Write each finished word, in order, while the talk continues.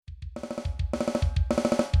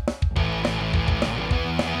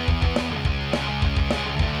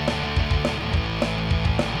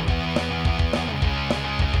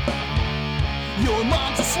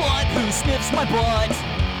kiss my butt.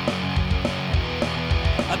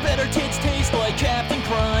 I bet her tits taste like Captain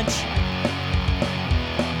Crunch.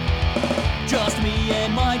 Just me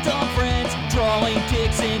and my dumb friends drawing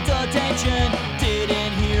dicks in detention.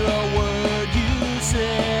 Didn't hear a word you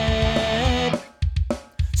said.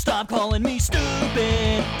 Stop calling me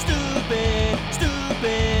stupid, stupid,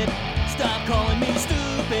 stupid. Stop calling me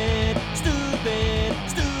stupid, stupid,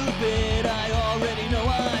 stupid. I already know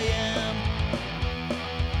I am.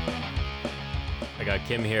 I got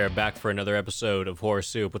Kim here, back for another episode of Horror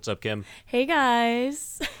Soup. What's up, Kim? Hey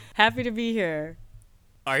guys, happy to be here.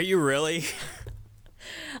 Are you really?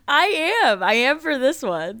 I am for this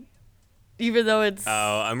one, even though it's...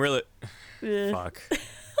 Oh, I'm really... Fuck.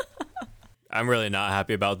 I'm really not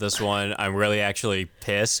happy about this one. I'm really actually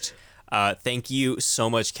pissed. Thank you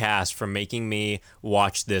so much, Cass, for making me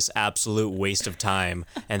watch this absolute waste of time.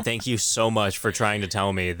 And thank you so much for trying to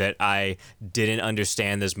tell me that I didn't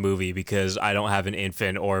understand this movie because I don't have an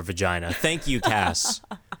infant or a vagina. Thank you, Cass.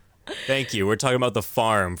 Thank you. We're talking about The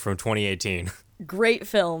Farm from 2018. Great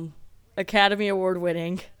film. Academy Award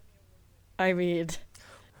winning. I mean...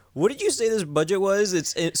 What did you say this budget was?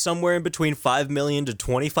 It's somewhere in between $5 million to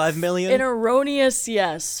 $25 million? An erroneous,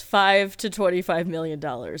 yes, $5 to $25 million.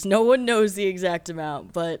 No one knows the exact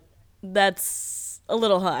amount, but that's a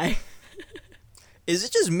little high. Is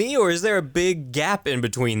it just me, or is there a big gap in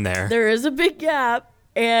between there? There is a big gap,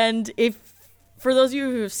 and for those of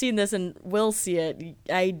you who have seen this and will see it,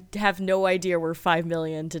 I have no idea where $5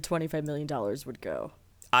 million to $25 million would go.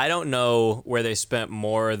 I don't know where they spent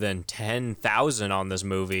more than $10,000 on this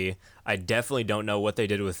movie. I definitely don't know what they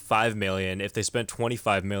did with $5 million. If they spent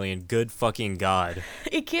 $25 million, good fucking God.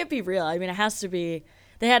 It can't be real. I mean, it has to be.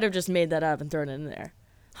 They had to have just made that up and thrown it in there.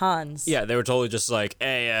 Hans. Yeah, they were totally just like,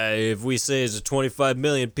 hey, if we say it's $25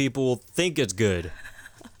 million, people will think it's good.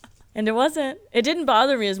 And it wasn't. It didn't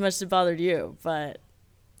bother me as much as it bothered you, but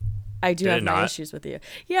I do have my issues with you.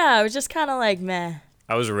 Yeah, I was just kind of like, meh.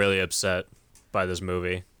 I was really upset by this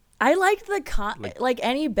movie. I liked the like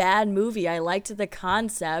any bad movie, I liked the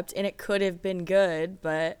concept, and it could have been good,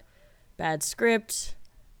 but bad script,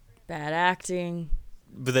 bad acting.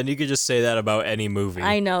 But then you could just say that about any movie.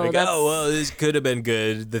 I know. Like, oh, well, this could have been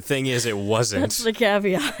good. The thing is, it wasn't. That's the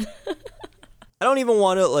caveat. I don't even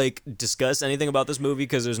want to, like, discuss anything about this movie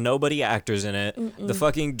because there's nobody actors in it. Mm-mm. The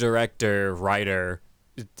fucking director, writer,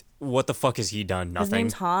 what the fuck has he done? Nothing. His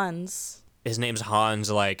name's Hans. His name's Hans,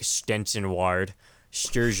 like, Sturzenward.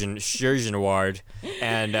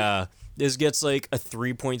 And this gets, like, a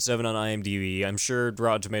 3.7 on IMDb. I'm sure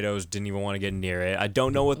Rotten Tomatoes didn't even want to get near it. I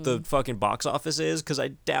don't know what the fucking box office is because I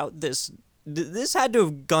doubt this had to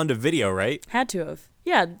have gone to video, right? Had to have.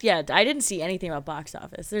 Yeah. I didn't see anything about box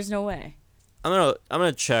office. There's no way. I'm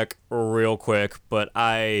gonna check real quick, but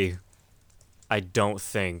I don't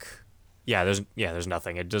think. Yeah, there's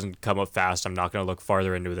nothing. It doesn't come up fast. I'm not gonna look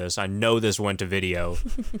farther into this. I know this went to video.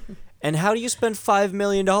 And how do you spend $5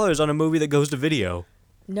 million on a movie that goes to video?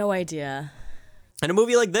 No idea. And a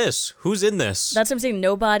movie like this, who's in this? That's what I'm saying.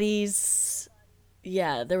 Nobody's.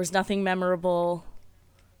 Yeah, there was nothing memorable.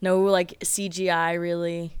 No, like, CGI,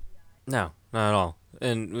 really. No, not at all.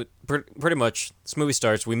 And pretty much, this movie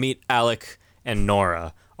starts, we meet Alec and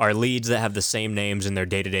Nora, our leads that have the same names in their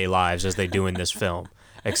day-to-day lives as they do in this film.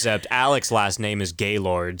 Except Alec's last name is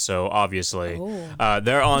Gaylord, so obviously.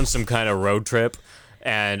 They're on some kind of road trip,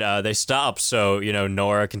 and they stop so,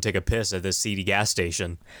 Nora can take a piss at this seedy gas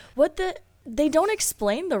station. They don't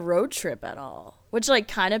explain the road trip at all, which, like,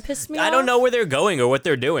 kind of pissed me off. I don't know where they're going or what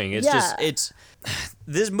they're doing.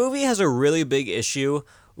 This movie has a really big issue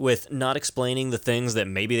with not explaining the things that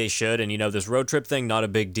maybe they should, and this road trip thing, not a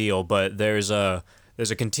big deal, but there's a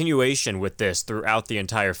continuation with this throughout the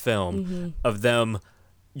entire film of them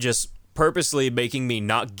just purposely making me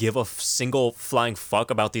not give a single flying fuck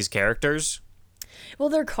about these characters. Well,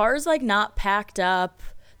 their car's, like, not packed up.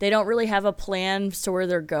 They don't really have a plan to where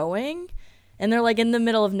they're going, and they're, like, in the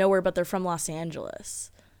middle of nowhere, but they're from Los Angeles.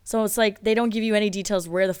 So it's like they don't give you any details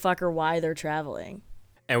where the fuck or why they're traveling.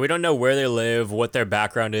 And we don't know where they live, what their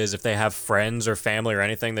background is, if they have friends or family or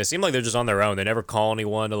anything. They seem like they're just on their own. They never call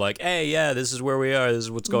anyone to like, hey, yeah, this is where we are. This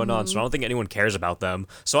is what's going on. So I don't think anyone cares about them.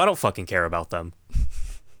 So I don't fucking care about them.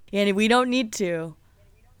 And we don't need to.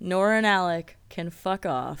 Nora and Alec can fuck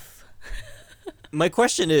off. My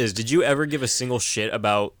question is, did you ever give a single shit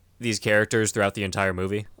about these characters throughout the entire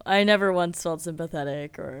movie? I never once felt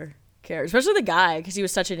sympathetic or cared. Especially the guy, because he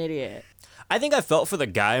was such an idiot. I think I felt for the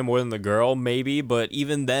guy more than the girl, maybe, but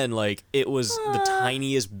even then, like, it was the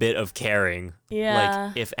tiniest bit of caring. Yeah.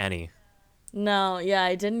 Like, if any. No, yeah,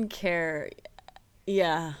 I didn't care.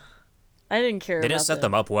 Yeah. I didn't care They about didn't set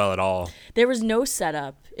them up well at all. There was no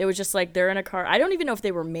setup. It was just like they're in a car. I don't even know if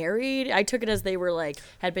they were married. I took it as they were like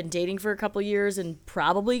had been dating for a couple years and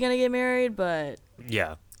probably gonna get married, but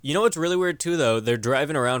Yeah. You know what's really weird too, though? They're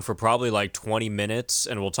driving around for probably like 20 minutes,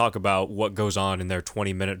 and we'll talk about what goes on in their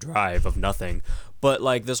 20-minute drive of nothing. But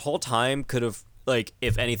like this whole time could have, like,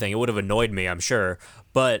 if anything, it would have annoyed me, I'm sure.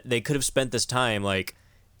 But they could have spent this time like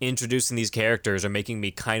introducing these characters or making me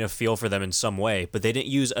kind of feel for them in some way. But they didn't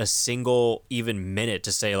use a single even minute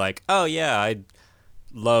to say like, oh yeah, I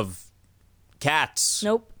love cats.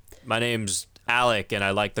 nope. My name's Alec and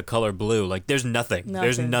I like the color blue. Like there's nothing.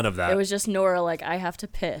 There's Nothing. none of that. It was just Nora like, I have to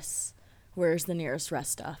piss. Where's the nearest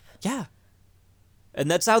rest stop? Yeah. And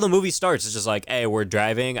that's how the movie starts. It's just like, hey, we're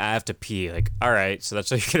driving. I have to pee. Like, all right. So that's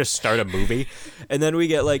how you're going to start a movie. And then we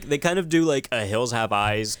get like, they kind of do like a Hills Have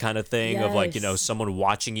Eyes kind of thing of like, you know, Yes. someone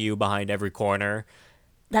watching you behind every corner.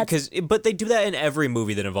 That's But they do that in every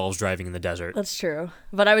movie that involves driving in the desert. That's true.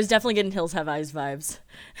 But I was definitely getting Hills Have Eyes vibes.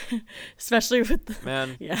 Especially with the,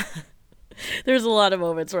 Man, yeah. There's a lot of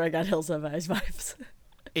moments where I got Hills Have Eyes vibes.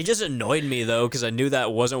 it just annoyed me though, because I knew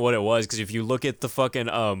that wasn't what it was. Because if you look at the fucking,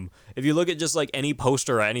 if you look at just like any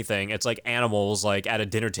poster or anything, it's like animals like at a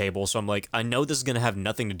dinner table. So I'm like, I know this is going to have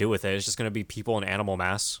nothing to do with it. It's just going to be people in animal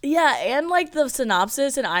mass. Yeah, and like the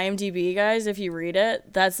synopsis in IMDb, guys, if you read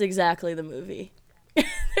it, that's exactly the movie.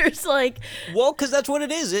 There's like, Well, because that's what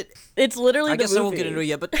it is. it's literally I the guess movie. I won't get into it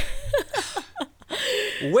yet, but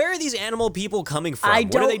where are these animal people coming from? I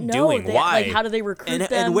What are they don't know. doing? They- Why? like, how do they recruit them?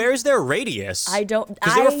 And where's their radius? I don't-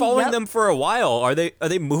 because they were I- following yep. them for a while. Are they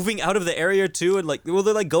moving out of the area too? And like, well,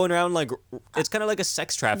 they're like going around like it's kind of like a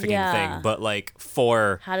sex trafficking Yeah. thing, but like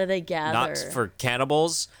for How do they gather? not for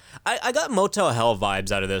cannibals. I got Motel Hell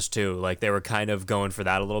vibes out of this too. Like they were kind of going for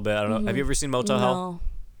that a little bit. I don't know. Have you ever seen Motel Hell? No.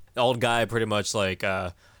 The old guy pretty much like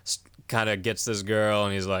kind of gets this girl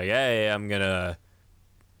and he's like, hey, I'm gonna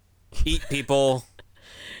eat people,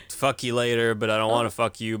 fuck you later, but I don't want to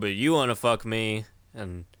fuck you, but you want to fuck me.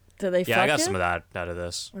 And Do they yeah, fuck I got him? some of that out of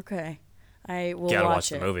this. Okay. I will Gotta watch watch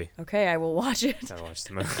the it. movie. Okay, I will watch it. Gotta watch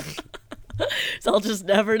the movie. So I'll just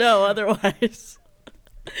never know otherwise.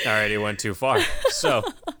 Alright, he went too far. So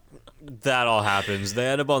that all happens. They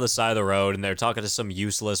end up on the side of the road and they're talking to some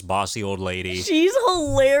useless, bossy old lady. She's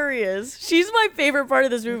hilarious. She's my favorite part of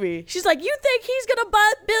this movie. She's like, you think he's gonna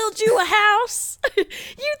build you a house? You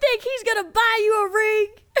think he's gonna buy you a ring?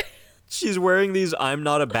 She's wearing these I'm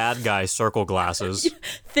not a bad guy circle glasses.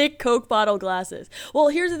 Thick Coke bottle glasses. Well,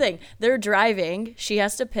 here's the thing. They're driving. She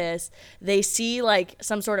has to piss. They see like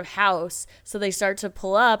some sort of house. So they start to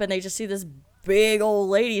pull up and they just see this big old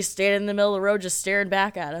lady standing in the middle of the road just staring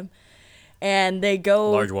back at them. And they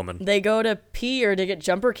go... Large woman. They go to pee or to get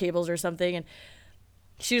jumper cables or something. And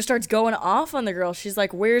she just starts going off on the girl. She's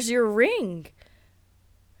like, where's your ring?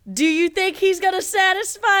 Do you think he's going to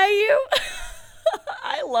satisfy you?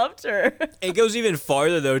 I loved her. It goes even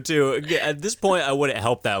farther though too. At this point, I wouldn't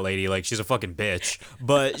help that lady. Like she's a fucking bitch.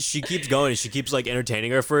 But she keeps going and she keeps like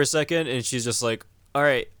entertaining her for a second, and she's just like, "All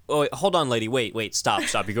right, oh wait, hold on, lady. Wait, stop.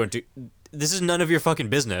 You're going to. This is none of your fucking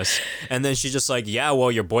business." And then she's just like, "Yeah,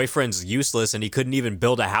 well, your boyfriend's useless, and he couldn't even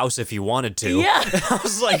build a house if he wanted to." Yeah. And I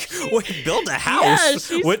was like, "Wait, build a house? she's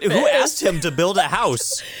Who pissed. asked him to build a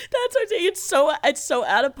house?" That's what I'm saying. It's so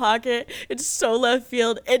out of pocket. It's so left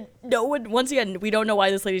field. And no one, once again, we don't know why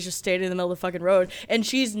this lady's just standing in the middle of the fucking road. And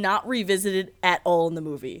she's not revisited at all in the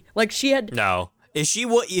movie. Like she had. No. Is she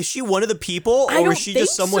one of the people, I or don't was she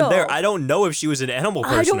just think someone so. there? I don't know if she was an animal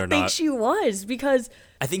person I or don't not. think she was because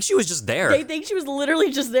I think she was just there. they think she was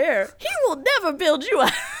literally just there. He will never build you a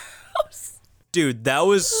house. Dude, that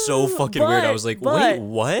was so fucking weird. I was like, but, wait,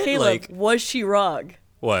 what? Caleb, Like, was she wrong?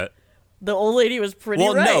 what? The old lady was pretty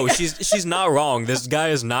Well, right. no, she's not wrong. This guy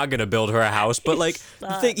is not gonna build her a house, but like,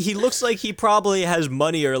 the thing, he looks like he probably has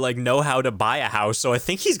money or like know how to buy a house, so I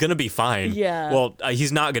think he's gonna be fine. Yeah. Well,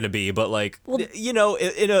 he's not gonna be, but like, you know,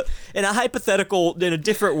 in a hypothetical, in a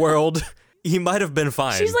different world, he might have been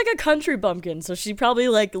fine. She's like a country bumpkin, so she probably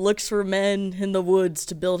like looks for men in the woods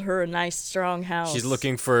to build her a nice strong house. She's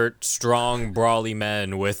looking for strong, brawly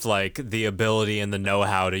men with like the ability and the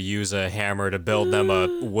know-how to use a hammer to build them a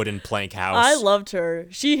wooden plank house. I loved her.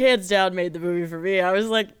 She hands down made the movie for me. I was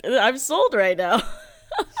like, I'm sold right now.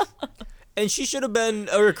 And she should have been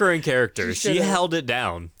a recurring character. She She should've. held it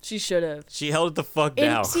down. She should have. She held it the fuck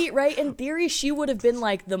down. And see, right, in theory, she would have been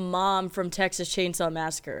like the mom from Texas Chainsaw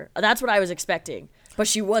Massacre. That's what I was expecting. But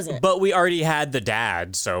she wasn't. But we already had the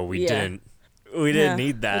dad, so we Yeah. didn't Yeah,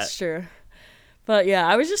 need that. That's true. But yeah,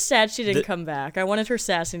 I was just sad she didn't The- come back. I wanted her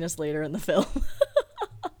sassiness later in the film.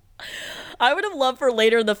 I would have loved for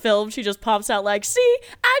later in the film, she just pops out like, see,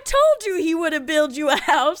 I told you he wouldn't build you a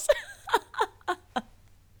house.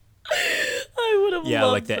 I I would have Yeah,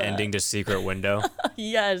 loved like the that. ending to Secret Window.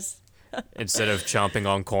 Yes. Instead of chomping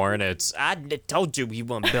on corn, it's, I told you we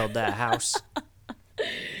wouldn't build that house.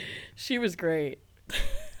 She was great.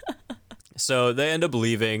 So they end up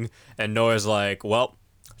leaving, and Nora's like, well,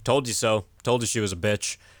 told you so. Told you she was a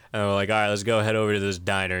bitch. And we're like, all right, let's go head over to this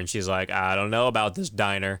diner. And she's like, I don't know about this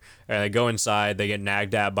diner. And they go inside. They get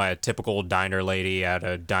nagged at by a typical diner lady at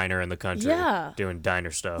a diner in the country. Yeah. Doing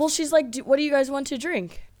diner stuff. Well, she's like, what do you guys want to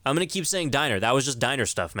drink? I'm going to keep saying diner. That was just diner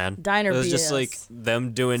stuff, man. Diner It was BS. just like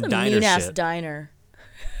them doing It's a diner mean-ass shit. diner.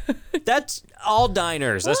 That's all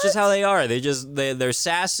diners. That's just how they are. They're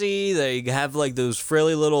sassy. They have like those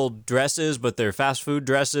frilly little dresses, but they're fast food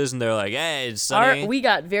dresses, and they're like, hey, it's sunny. We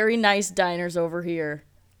got very nice diners over here.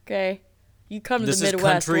 Okay? You come to This the is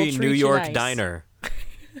Midwest, country we'll treat New you York nice. diner.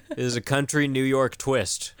 This is a country New York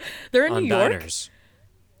twist They're in on New York? diners.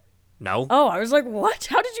 No. Oh, I was like, what?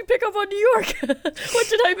 How did you pick up on New York? What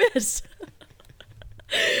did I miss?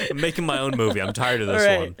 I'm making my own movie. I'm tired of All this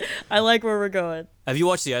right. one. I like where we're going. Have you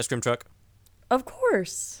watched The Ice Cream Truck? Of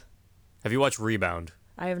course. Have you watched Rebound?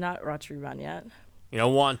 I have not watched Rebound yet. You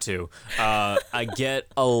don't want to. I get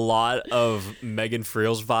a lot of Megan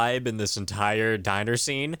Friel's vibe in this entire diner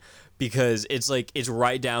scene because it's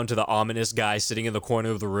right down to the ominous guy sitting in the corner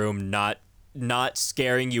of the room, not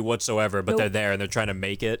scaring you whatsoever, but Nope. they're there and they're trying to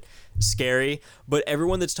make it scary. But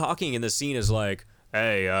everyone that's talking in the scene is like,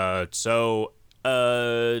 hey,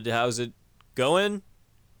 how's it going?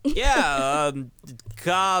 Yeah,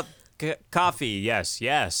 coffee.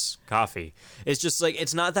 Yes, coffee. It's just like,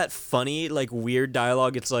 it's not that funny, like weird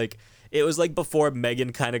dialogue. It's like, it was like before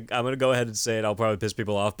Megan kind of, I'm going to go ahead and say it. I'll probably piss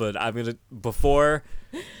people off, but before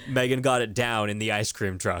Megan got it down in The Ice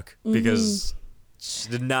Cream Truck because she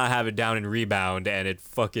did not have it down in Rebound and it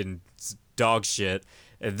fucking dog shit.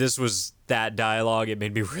 And this was that dialogue. It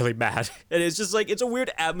made me really mad. And it's just like, it's a weird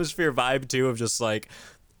atmosphere vibe too of just like,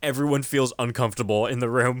 everyone feels uncomfortable in the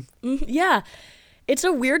room. Yeah. It's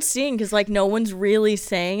a weird scene because, like, no one's really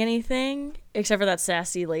saying anything except for that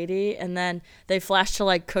sassy lady. And then they flash to,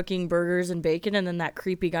 like, cooking burgers and bacon and then that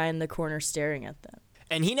creepy guy in the corner staring at them.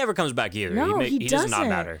 And he never comes back either. No, he does doesn't. not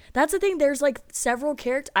matter. That's the thing. There's, like, several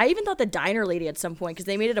characters. I even thought the diner lady at some point, because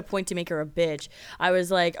they made it a point to make her a bitch. I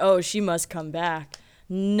was like, oh, she must come back.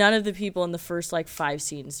 None of the people in the first, like, 5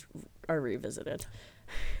 scenes are revisited.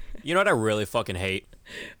 You know what I really fucking hate?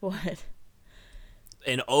 What?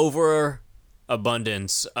 An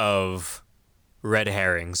overabundance of red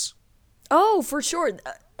herrings. Oh, for sure.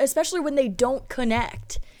 Especially when they don't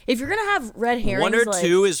connect. If you're gonna have red herrings, One or like,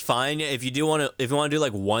 two is fine if you want to do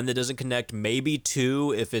like one that doesn't connect. Maybe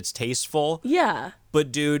two if it's tasteful. yeah,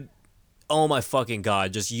 But dude, oh my fucking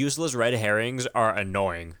god, just useless red herrings are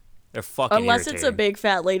annoying. They're fucking unless it's a irritating. big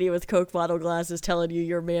fat lady with Coke bottle glasses telling you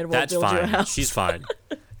your man won't That's build you a fine. house. She's fine.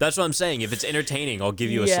 That's what I'm saying. If it's entertaining, I'll give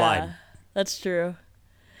you a yeah, slide. that's true.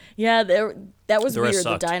 Yeah, that was The rest weird.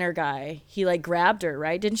 sucked. The diner guy, he like grabbed her,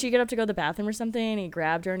 right? Didn't she get up to go to the bathroom or something? And he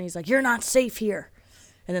grabbed her and he's like, "You're not safe here,"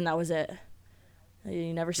 and then that was it.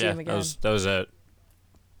 You never see Yeah, him again. that was it.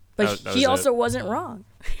 But that he was also it. wasn't wrong.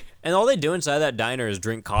 And all they do inside that diner is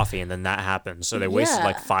drink coffee, and then that happens. So they wasted Yeah.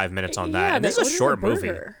 like 5 minutes on that. Yeah, And they this is a ordered short movie.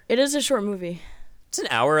 burger. It is a short movie. It's an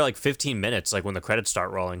hour, like 15 minutes, like when the credits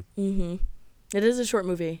start rolling. It is a short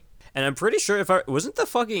movie. And I'm pretty sure wasn't the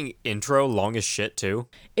fucking intro long as shit too?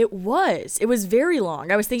 It was. It was very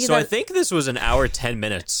long. I was thinking So that. I think this was an hour 10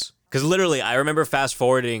 minutes. Because literally, I remember fast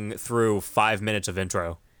forwarding through 5 minutes of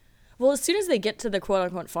intro. Well, as soon as they get to the quote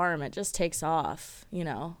unquote farm, it just takes off, you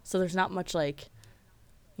know? So there's not much, like,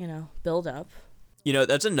 you know, build up. You know,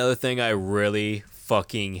 that's another thing I really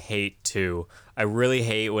fucking hate too. I really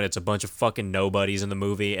hate when it's a bunch of fucking nobodies in the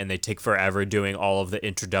movie and they take forever doing all of the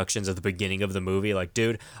introductions at the beginning of the movie. Like,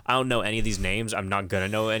 dude, I don't know any of these names. I'm not gonna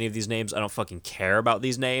know any of these names. I don't fucking care about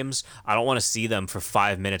these names. I don't want to see them for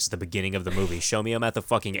 5 minutes at the beginning of the movie. Show me them at the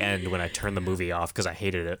fucking end when I turn the movie off because I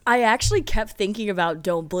hated it. I actually kept thinking about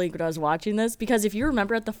Don't Blink when I was watching this because if you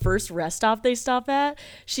remember at the first rest stop they stop at,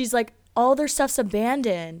 she's like, all their stuff's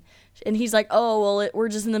abandoned. And he's like, oh, well, we're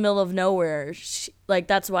just in the middle of nowhere. Like,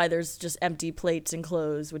 that's why there's just empty plates and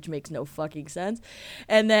clothes, which makes no fucking sense.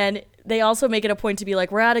 And then they also make it a point to be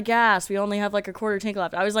like, we're out of gas. We only have like a quarter tank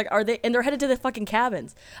left. I was like, are they? And they're headed to the fucking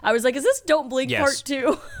cabins. I was like, is this Don't Blink Yes. part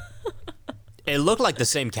 2? It looked like the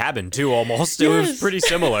same cabin too, almost. It was Yes. pretty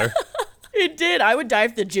similar. It did. I would die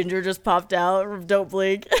if the ginger just popped out from Don't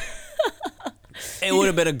Blink. It would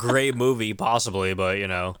have been a great movie, possibly, but you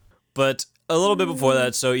know. But a little bit before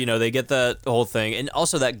that, so you know, they get that whole thing, and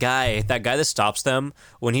also that guy that stops them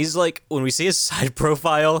when he's like, when we see his side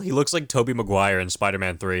profile, he looks like Tobey Maguire in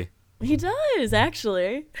Spider-Man 3. He does,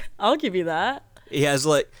 actually. I'll give you that. He has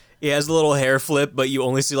like, He has a little hair flip, but you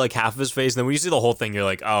only see like half of his face. And then when you see the whole thing, you're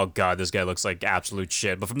like, oh god, this guy looks like absolute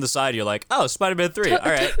shit. But from the side, you're like, oh, Spider-Man 3. All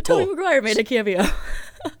right, cool. Tobey Maguire made a cameo.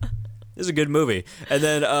 This is a good movie. And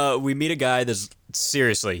then we meet a guy that's,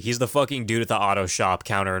 seriously, he's the fucking dude at the auto shop,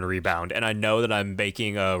 Counter and Rebound. And I know that I'm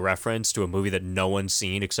making a reference to a movie that no one's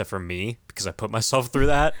seen except for me, because I put myself through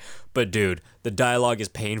that. But dude, the dialogue is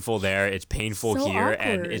painful there. It's painful So here. awkward.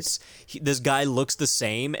 And this guy looks the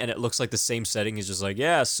same, and it looks like the same setting. He's just like,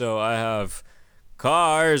 yeah, so I have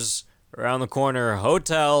cars around the corner,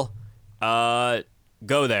 hotel,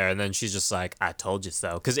 go there. And then she's just like, I told you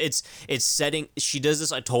so. Because it's setting, she does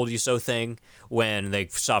this I told you so thing when they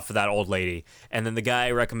stop for that old lady. And then the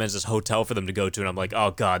guy recommends this hotel for them to go to. And I'm like,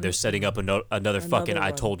 oh God, they're setting up another fucking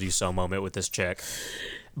I one. told you so moment with this chick.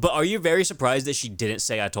 But are you very surprised that she didn't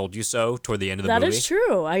say I told you so toward the end of the movie? That is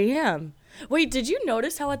true. I am. Wait, did you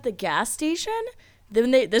notice how at the gas station,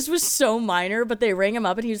 this was so minor, but they rang him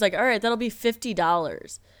up and he was like, all right, that'll be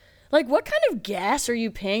 $50. Like, what kind of gas are you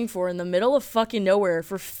paying for in the middle of fucking nowhere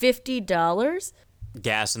for $50?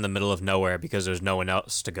 Gas in the middle of nowhere because there's no one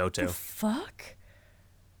else to go to. Fuck.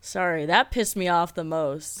 Sorry, that pissed me off the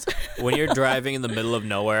most. When you're driving in the middle of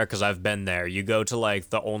nowhere, because I've been there, you go to like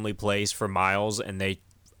the only place for miles and they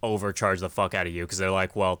overcharge the fuck out of you because they're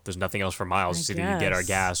like, well, there's nothing else for miles. It's either you get our guess.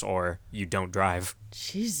 gas or you don't drive.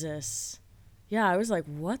 Jesus. Yeah, I was like,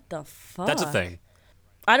 what the fuck? That's a thing.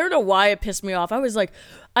 I don't know why it pissed me off. I was like,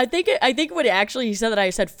 I think when actually he said that, I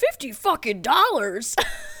said $50 fucking dollars.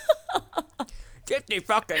 $50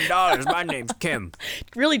 fucking dollars. My name's Kim.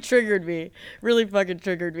 Really triggered me. Really fucking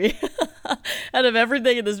triggered me. Out of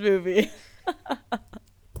everything in this movie.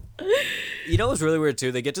 You know what's really weird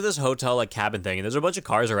too? They get to this hotel like cabin thing, and there's a bunch of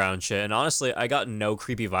cars around and shit. And honestly, I got no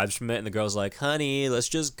creepy vibes from it. And the girl's like, "Honey, let's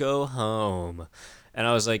just go home." And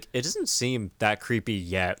I was like, it doesn't seem that creepy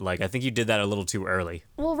yet. Like, I think you did that a little too early.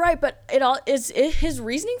 Well, right, but his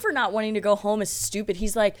reasoning for not wanting to go home is stupid.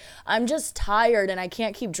 He's like, I'm just tired and I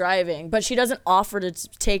can't keep driving. But she doesn't offer to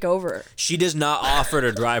take over. She does not offer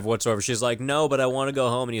to drive whatsoever. She's like, no, but I want to go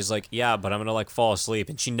home. And he's like, yeah, but I'm going to like fall asleep.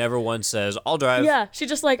 And she never once says, I'll drive. Yeah, she's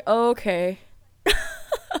just like, oh, okay.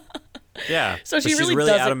 Yeah. So But she she's really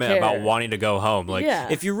really doesn't adamant care. about wanting to go home. Like, Yeah.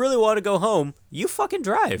 if you really want to go home, you fucking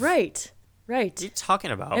drive. Right. What are you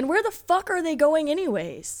talking about? And where the fuck are they going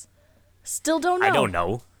anyways? Still don't know. I don't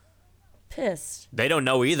know. Pissed. They don't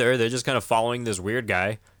know either. They're just kind of following this weird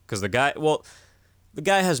guy. Because the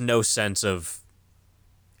guy has no sense of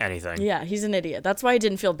anything. Yeah, he's an idiot. That's why I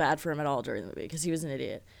didn't feel bad for him at all during the movie, because he was an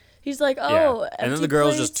idiot. He's like, oh, Yeah. And then empty the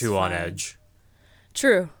girl's plates, just too on fine. edge.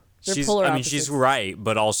 True. They're polar she's opposites. right,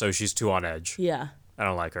 but also she's too on edge. Yeah. I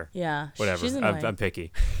don't like her. Yeah. Whatever. She's annoying. I'm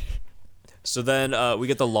picky. So then we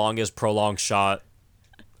get the longest prolonged shot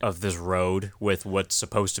of this road with what's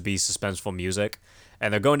supposed to be suspenseful music.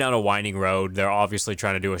 And they're going down a winding road. They're obviously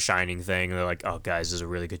trying to do a Shining thing. They're like, oh, guys, this is a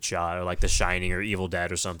really good shot. Or like The Shining or Evil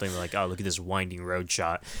Dead or something. They're like, oh, look at this winding road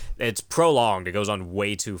shot. It's prolonged. It goes on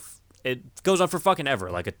it goes on for fucking ever,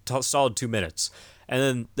 like a solid 2 minutes. And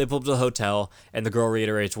then they pull up to the hotel, and the girl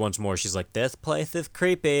reiterates once more. She's like, this place is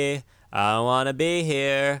creepy. I don't want to be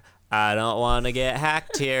here. I don't want to get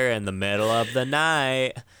hacked here in the middle of the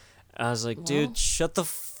night. I was like, dude, shut the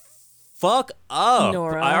fuck up.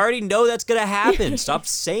 Nora. I already know that's going to happen. Stop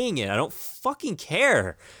saying it. I don't fucking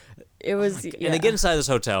care. It was, And they get inside this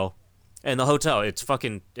hotel, and the hotel,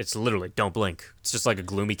 it's literally, don't blink. It's just like a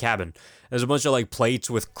gloomy cabin. There's a bunch of like plates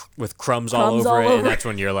with crumbs all over it, and that's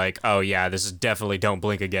when you're like, oh yeah, this is definitely don't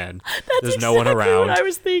blink again. There's no one exactly around. what I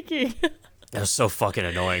was thinking. That was so fucking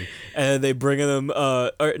annoying. And they bring them,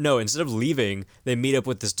 instead of leaving, they meet up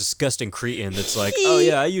with this disgusting cretin that's like, oh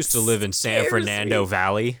yeah, I used to live in San scares Fernando me.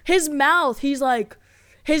 Valley. His mouth, he's like,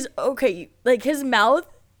 his mouth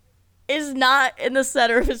is not in the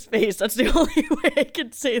center of his face. That's the only way I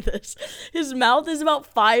can say this. His mouth is about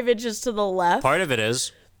 5 inches to the left. Part of it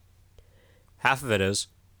is. Half of it is.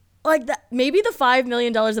 Like that, maybe the $5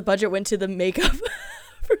 million of budget went to the makeup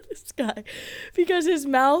for this guy, because his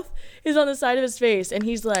mouth is on the side of his face, and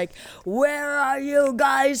he's like, "Where are you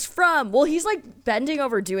guys from?" Well, he's like bending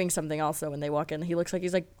over doing something also when they walk in. He looks like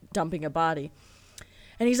he's like dumping a body,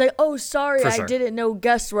 and he's like, "Oh, sorry, For I sure. didn't know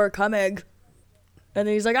guests were coming." And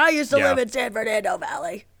then he's like, "I used to Yeah. live in San Fernando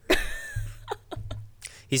Valley."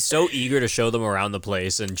 He's so eager to show them around the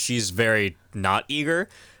place, and she's very not eager.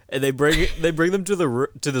 And they bring them to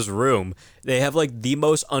this room. They have like the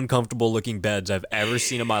most uncomfortable looking beds I've ever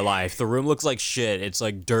seen in my life. The room looks like shit. It's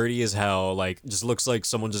like dirty as hell. Like just looks like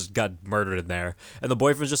someone just got murdered in there. And the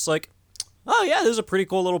boyfriend's just like, oh yeah, this is a pretty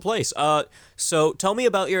cool little place. So tell me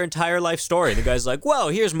about your entire life story. And the guy's like, well,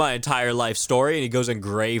 here's my entire life story. And he goes in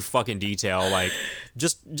grave fucking detail, like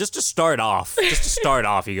just to start off. Just to start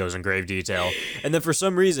off, he goes in grave detail. And then for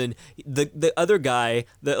some reason, the other guy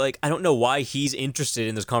that like I don't know why he's interested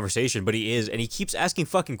in this conversation, but he is, and he keeps asking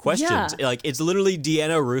fucking questions. Yeah. Like it's literally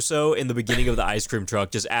Deanna Russo in the beginning of the ice cream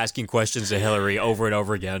truck just asking questions to Hillary over and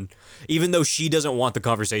over again, even though she doesn't want the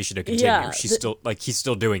conversation to continue. Yeah, She's still like he's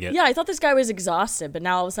still doing it. Yeah, I thought this guy was exhausted, but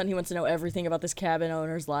now all of a sudden he wants to know everything about this cabin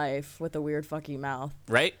owner's life with a weird fucking mouth.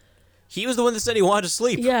 Right? He was the one that said he wanted to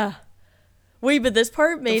sleep. Yeah. Wait, but this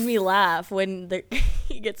part made me laugh when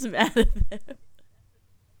he gets mad at them.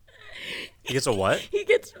 He gets a what? He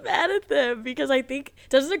gets mad at them because I think,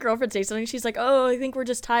 doesn't the girlfriend say something? She's like, oh, I think we're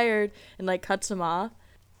just tired, and like cuts him off.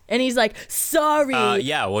 And he's like, sorry.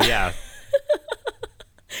 Yeah, well, yeah.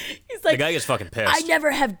 He's like, The guy gets fucking pissed. I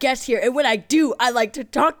never have guests here, and when I do, I like to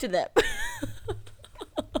talk to them.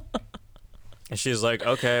 And she's like,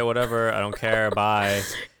 okay, whatever, I don't care, bye.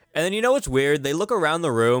 And then you know what's weird? They look around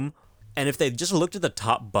the room, and if they just looked at the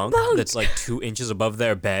top bunk that's like 2 inches above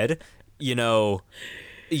their bed, you know,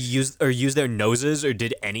 use their noses or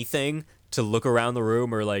did anything to look around the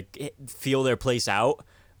room or like feel their place out,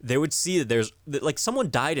 they would see that there's like someone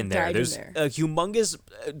died in there. There's a humongous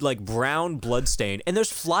like brown blood stain, and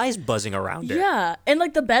there's flies buzzing around it. Yeah, and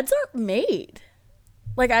like the beds aren't made.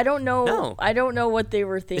 Like I don't know. No. I don't know what they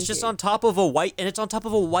were thinking. It's just on top of a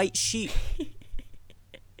white sheet.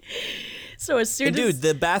 So as soon And as dude,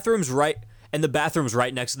 the bathroom's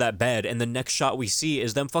right next to that bed, and the next shot we see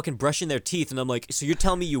is them fucking brushing their teeth, and I'm like, so you're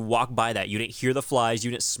telling me you walked by that, you didn't hear the flies,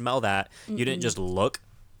 you didn't smell that, you didn't just look,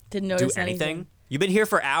 didn't notice do anything? anything. You've been here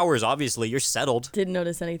for hours, obviously, you're settled. Didn't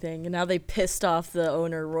notice anything, and now they pissed off the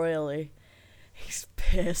owner royally. He's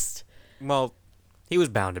pissed. Well, he was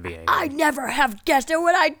bound to be angry. I never have guests, and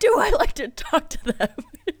when I do, I like to talk to them.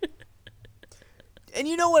 And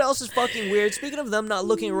you know what else is fucking weird? Speaking of them not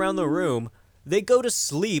looking around the room, they go to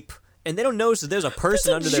sleep and they don't notice that there's a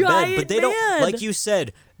person under their bed, but they don't, like you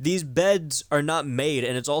said, these beds are not made,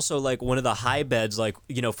 and it's also like one of the high beds, like,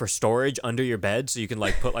 you know, for storage under your bed, so you can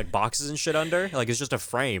like put like boxes and shit under. Like it's just a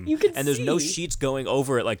frame, You can and there's no see. sheets going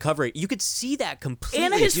over it, like cover it. You could see that completely.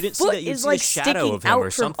 And If his you didn't see foot that, you'd is see like the shadow sticking of him out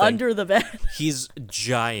or from something. under the bed. He's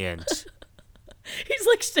giant. He's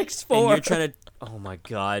like 6'4". And you're trying to, oh my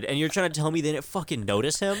god, and you're trying to tell me they didn't fucking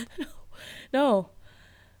notice him? No.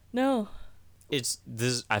 It's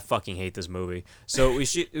this. I fucking hate this movie. So we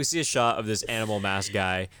see a shot of this animal mask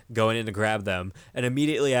guy going in to grab them, and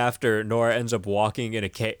immediately after, Nora ends up waking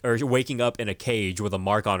up in a cage with a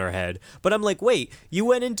mark on her head. But I'm like, wait, you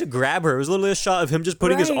went in to grab her. It was literally a shot of him just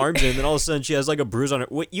putting his Right. arms in, and then all of a sudden she has like a bruise on her.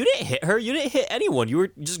 Wait, you didn't hit her. You didn't hit anyone. You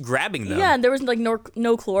were just grabbing them. Yeah, and there was like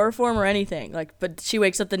no chloroform or anything. Like, but she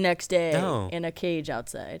wakes up the next day No. in a cage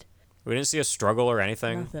outside. We didn't see a struggle or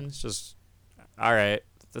anything. Nothing. It's just, all right,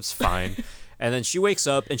 that's fine. And then she wakes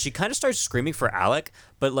up and she kind of starts screaming for Alec,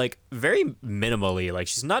 but like very minimally. Like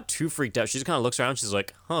she's not too freaked out. She just kind of looks around. She's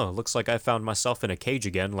like, huh, looks like I found myself in a cage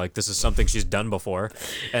again. Like this is something she's done before.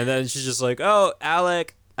 And then she's just like, oh,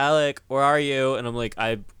 Alec, where are you? And I'm like,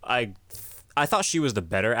 I thought she was the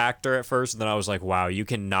better actor at first. And then I was like, wow, you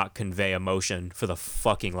cannot convey emotion for the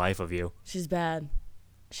fucking life of you. She's bad.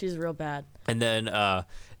 She's real bad. And then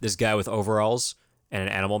this guy with overalls and an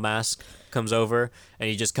animal mask comes over, and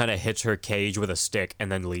he just kind of hits her cage with a stick and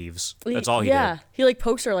then leaves. That's all he Yeah, did. he like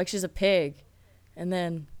pokes her like she's a pig, and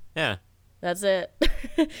then Yeah. that's it.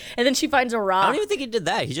 And then she finds a I rock. don't even think he did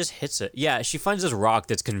that. He just hits it. Yeah, she finds this rock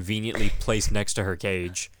that's conveniently placed next to her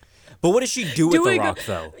cage. But what does she do with the Doing- rock,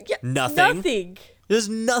 though? Yeah, Nothing. Nothing. There's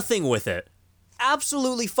nothing with it.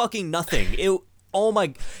 Absolutely fucking nothing. Oh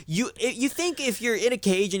my! You think if you're in a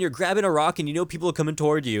cage and you're grabbing a rock and you know people are coming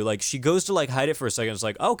toward you, like she goes to like hide it for a second. It's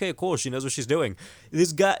like, okay, cool. She knows what she's doing.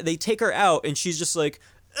 This guy, they take her out and she's just like,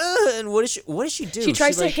 and what does she do? She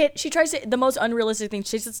tries to like, hit. She tries to the most unrealistic thing.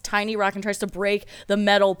 She takes this tiny rock and tries to break the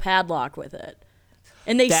metal padlock with it.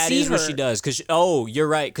 And they That see is her. what she does. You're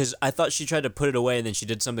right. Because I thought she tried to put it away and then she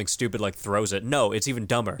did something stupid like throws it. No, it's even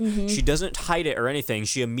dumber. Mm-hmm. She doesn't hide it or anything.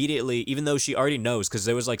 She immediately, even though she already knows, because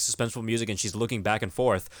there was like suspenseful music and she's looking back and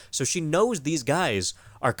forth. So she knows these guys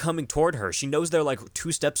are coming toward her. She knows they're like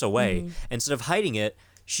 2 steps away. Mm-hmm. Instead of hiding it,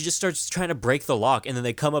 she just starts trying to break the lock. And then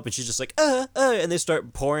they come up and she's just like, and they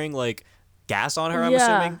start pouring like gas on her, I'm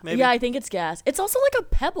assuming. Maybe. Yeah, I think it's gas. It's also like a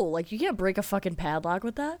pebble. Like you can't break a fucking padlock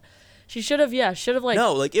with that. She should have like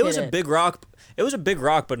No, like it was hit a big rock. It was a big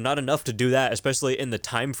rock, but not enough to do that, especially in the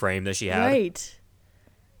time frame that she had. Right.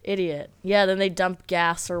 Idiot. Yeah, then they dump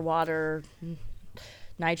gas or water,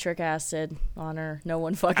 nitric acid on her. No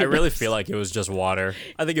one fucking I really knows. feel like it was just water.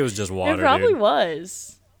 I think it was just water. It probably dude.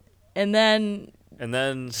 was. And then And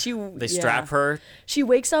then they yeah. strap her She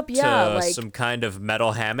wakes up, to like some kind of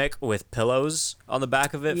metal hammock with pillows on the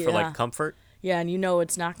back of it for Yeah. like comfort. yeah, and you know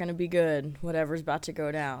it's not going to be good. Whatever's about to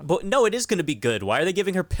go down. But no, it is going to be good. Why are they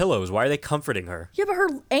giving her pillows? Why are they comforting her? Yeah, but her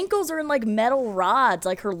ankles are in like metal rods,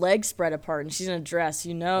 like her legs spread apart, and she's in a dress.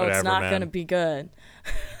 You know, it's Whatever, not man. going to be good.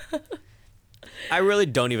 I really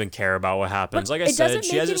don't even care about what happens. But Like I it said, doesn't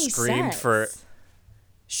she make hasn't any screamed for. sense.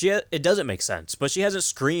 It doesn't make sense, but she hasn't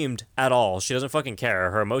screamed at all. She doesn't fucking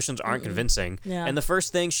care. Her emotions aren't convincing. Yeah. And the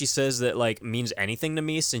first thing she says that like means anything to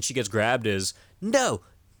me since she gets grabbed is no,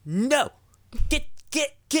 get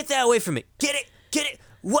that away from me. Get it.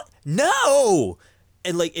 What? No.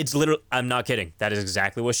 And like it's literally, I'm not kidding. That is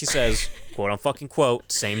exactly what she says. Quote on fucking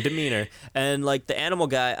quote. Same demeanor. And like the animal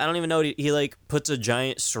guy, I don't even know. He like puts a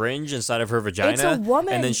giant syringe inside of her vagina. It's a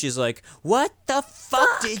woman. And then she's like, "What the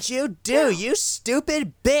fuck did you do? You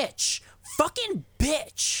stupid bitch! Fucking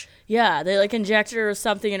bitch!" Yeah, they like injected her with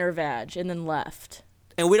something in her vag and then left.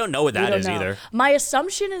 And we don't know what We that don't is know. either. My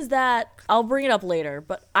assumption is that I'll bring it up later,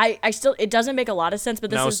 but I still it doesn't make a lot of sense. But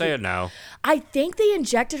this No, is say it now. I think they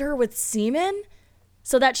injected her with semen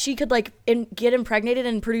so that she could like get impregnated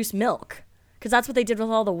and produce milk, because that's what they did with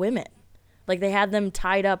all the women. Like they had them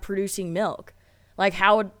tied up producing milk. Like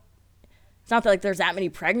how would it's not that like there's that many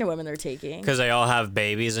pregnant women they're taking. Because they all have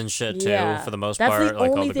babies and shit too, for the most That's part. the like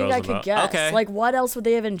all only the thing girls I in the- could guess. Okay. Like what else would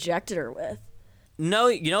they have injected her with? No,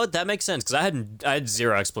 you know what? That makes sense because I had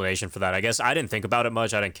zero explanation for that. I guess I didn't think about it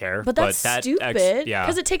much. I didn't care. But that's that stupid. yeah.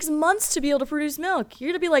 Because it takes months to be able to produce milk. You're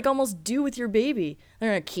gonna be like almost due with your baby. They're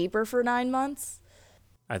gonna keep her for 9 months.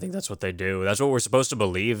 I think that's what they do. That's what we're supposed to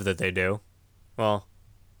believe that they do. Well,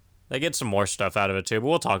 they get some more stuff out of it too, but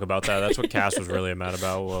we'll talk about that. That's what Cass was really mad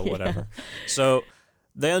about. Well, whatever. So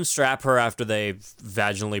they unstrap her after they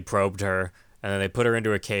vaginally probed her, and then they put her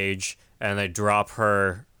into a cage, and they drop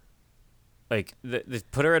her. Like they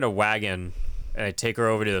put her in a wagon, and they take her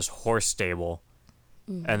over to this horse stable.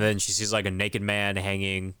 And then she sees like a naked man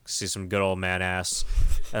hanging, sees some good old man ass.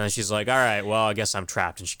 And then she's like, all right, well, I guess I'm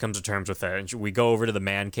trapped. And she comes to terms with it. And we go over to the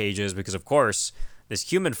man cages because, of course,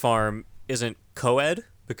 this human farm isn't co-ed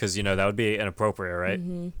because, you know, that would be inappropriate, right?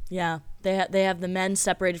 Yeah, they have the men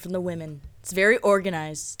separated from the women. It's very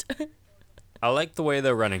organized. I like the way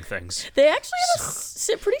they're running things. They actually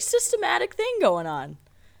have a pretty systematic thing going on.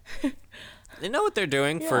 They know what they're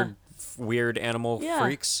doing for weird animal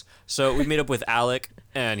freaks. So we meet up with Alec,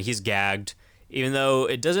 and he's gagged, even though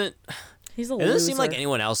it doesn't... He's a It loser. doesn't seem like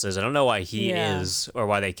anyone else is. I don't know why he is or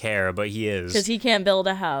why they care, but he is. Because he can't build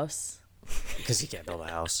a house. Because he can't build a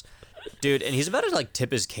house. Dude, and he's about to, like,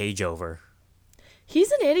 tip his cage over. He's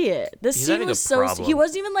an idiot. This He's scene having a was so... problem. He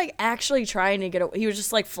wasn't even, like, actually trying to get... He was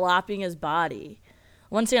just, like, flopping his body.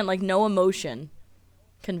 Once again, like, no emotion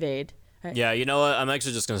conveyed. Yeah, you know what? I'm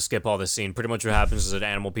actually just going to skip all this scene. Pretty much what happens is that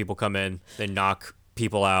animal people come in, they knock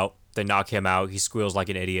people out, they knock him out, he squeals like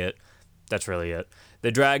an idiot. That's really it.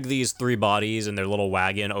 They drag these 3 bodies in their little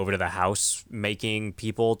wagon over to the house making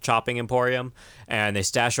people chopping emporium, and they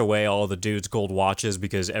stash away all the dudes' gold watches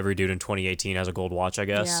because every dude in 2018 has a gold watch, I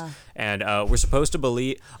guess. Yeah. And we're supposed to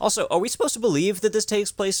believe... Also, are we supposed to believe that this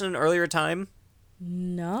takes place in an earlier time?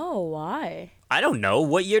 No, why? I don't know.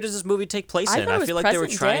 What year does this movie take place I in? thought it I was feel like they were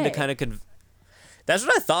present trying to day. kind of... That's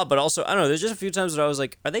what I thought, but also, I don't know, there's just a few times that I was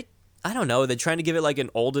like, are they... I don't know, are they trying to give it like an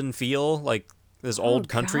olden feel? Like this old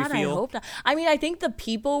country God, feel? I hope not. I mean, I think the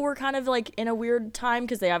people were kind of like in a weird time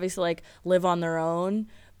because they obviously like live on their own.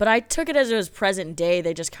 But I took it as it was present day.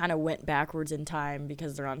 They just kind of went backwards in time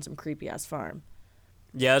because they're on some creepy ass farm.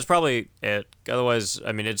 Yeah, that's probably it. Otherwise,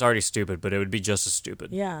 I mean, it's already stupid, but it would be just as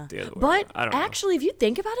stupid. Yeah. the other way But around. I don't know. actually, if you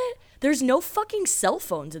think about it, there's no fucking cell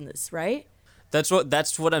phones in this, right? That's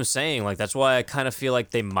what I'm saying. Like, that's why I kind of feel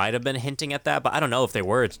like they might have been hinting at that, but I don't know if they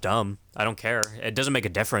were. It's dumb. I don't care. It doesn't make a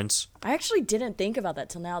difference. I actually didn't think about that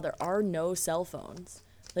till now. There are no cell phones.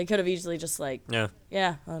 They could have easily just like,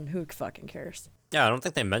 Yeah. who fucking cares? Yeah, I don't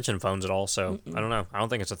think they mention phones at all, so I don't know. I don't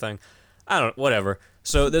think it's a thing. Whatever.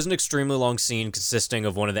 So there's an extremely long scene consisting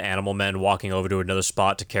of one of the animal men walking over to another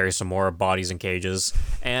spot to carry some more bodies in cages.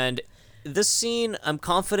 And this scene, I'm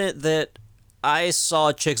confident that I saw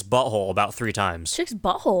a chick's butthole about 3 times. Chick's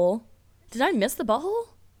butthole? Did I miss the butthole?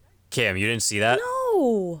 Kim, you didn't see that?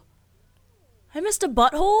 No. I missed a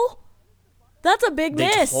butthole? That's a big They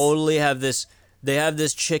miss. totally have this... They have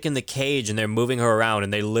this chick in the cage and they're moving her around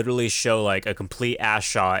and they literally show like a complete ass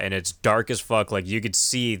shot and it's dark as fuck. Like you could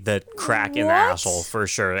see the crack in the What? asshole for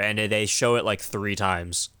sure. And they show it like 3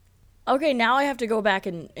 times. Okay, now I have to go back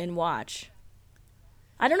and watch.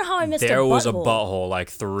 I don't know how I missed There a butthole. was a butthole like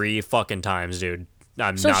 3 fucking times, dude.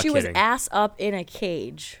 I'm So not she kidding. was ass up in a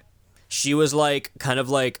cage. She was like kind of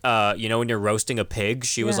like when you're roasting a pig,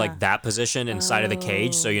 she was Yeah. like that position inside of the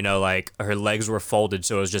cage. So like her legs were folded,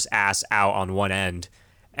 so it was just ass out on one end,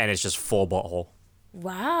 and it's just full butthole.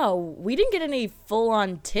 Wow, we didn't get any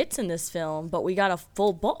full-on tits in this film, but we got a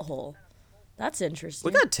full butthole. That's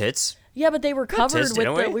interesting. We got tits. Yeah, but they were covered tits, with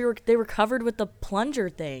didn't we? they were covered with the plunger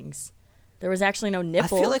things. There was actually no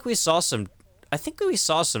nipple. I feel like we saw some. I think we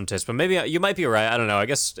saw some tits, but maybe you might be right. I don't know. I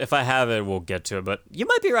guess if I have it, we'll get to it. But you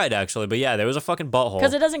might be right, actually. But yeah, there was a fucking butthole.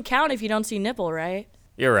 because it doesn't count if you don't see nipple, right?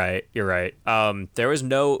 You're right. You're right. There was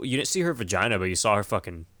no. You didn't see her vagina, but you saw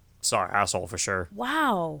her asshole for sure.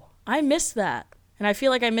 Wow, I missed that, and I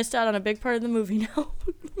feel like I missed out on a big part of the movie now.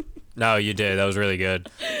 No, you did. That was really good.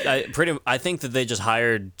 I think that they just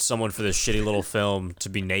hired someone for this shitty little film to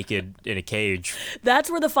be naked in a cage. That's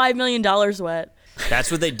where the $5 million went. That's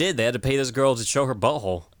what they did. They had to pay this girl to show her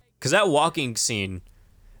butthole. Because that walking scene,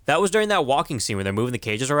 that was during that walking scene where they're moving the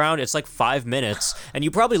cages around. It's like 5 minutes, and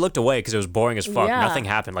you probably looked away because it was boring as fuck. Yeah. Nothing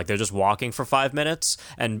happened. Like, they're just walking for 5 minutes.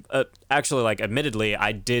 And actually, like, admittedly,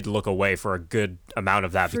 I did look away for a good amount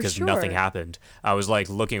of that For because sure. nothing happened. I was, like,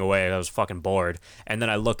 looking away, and I was fucking bored. And then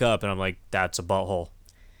I look up, and I'm like, that's a butthole.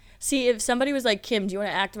 See, if somebody was like, Kim, do you want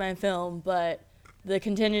to act in my film, but the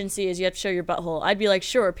contingency is you have to show your butthole, I'd be like,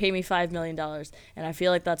 sure, pay me $5 million. And I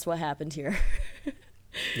feel like that's what happened here.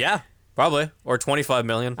 Yeah, probably. Or 25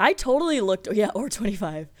 million. I totally looked, or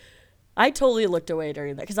 25. I totally looked away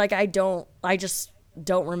during that because, like, I just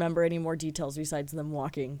don't remember any more details besides them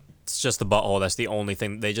walking. It's just the butthole. That's the only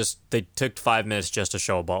thing. They took 5 minutes just to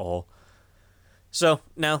show a butthole. So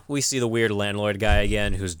now we see the weird landlord guy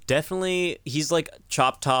again, who's he's like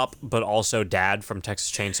Chop Top, but also Dad from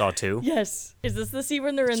Texas Chainsaw 2. Yes. Is this the scene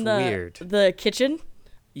when they're in weird. the kitchen?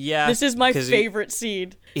 Yeah. This is my 'cause favorite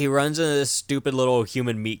scene. He runs into this stupid little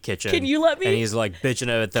human meat kitchen. Can you let me- And he's like bitching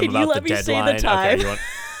at them Can you about let the me say the deadline. time? Okay,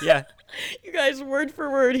 yeah. You guys, word for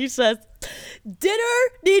word, he says, dinner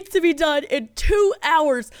needs to be done in 2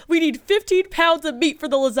 hours. We need 15 pounds of meat for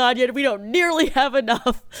the lasagna, and we don't nearly have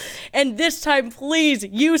enough. And this time, please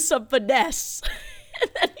use some finesse.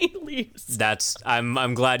 And then he leaves.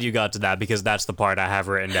 I'm glad you got to that because that's the part I have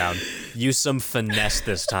written down. Use some finesse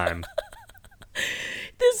this time.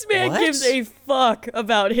 This man What? gives a fuck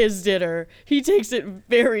about his dinner. He takes it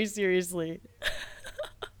very seriously.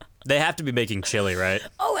 They have to be making chili, right?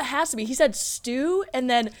 Oh, it has to be. He said stew, and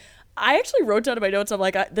then I actually wrote down in my notes, I'm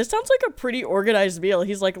like, this sounds like a pretty organized meal.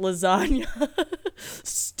 He's like, lasagna,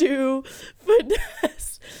 stew,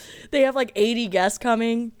 finesse. They have like 80 guests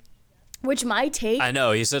coming, which my take. I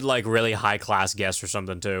know. He said like really high class guests or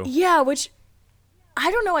something too. Yeah, which,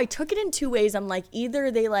 I don't know. I took it in two ways. I'm like,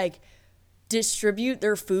 either they like distribute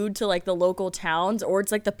their food to like the local towns, or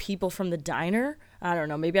it's like the people from the diner. I don't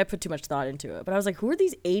know. Maybe I put too much thought into it. But I was like, who are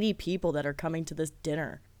these 80 people that are coming to this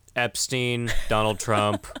dinner? Epstein, Donald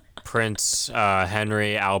Trump, Prince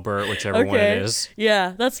Henry, Albert, whichever one it is.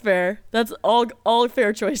 Yeah, that's fair. That's all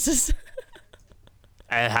fair choices.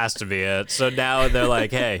 It has to be it. So now they're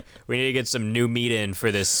like, hey, we need to get some new meat in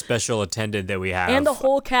for this special attendant that we have. And the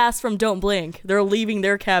whole cast from Don't Blink. They're leaving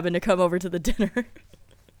their cabin to come over to the dinner.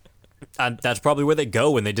 That's probably where they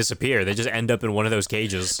go when they disappear. They just end up in one of those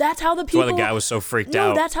cages. That's how the That's people... why the guy was so freaked No,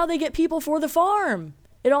 out. that's how they get people for the farm.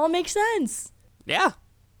 It all makes sense. Yeah.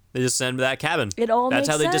 They just send them to that cabin. It all That's makes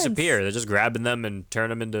how they sense. disappear. They're just grabbing them and turn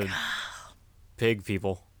them into pig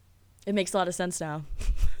people. It makes a lot of sense now.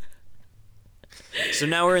 So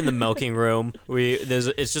now we're in the milking room.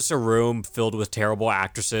 It's just a room filled with terrible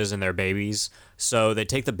actresses and their babies. So they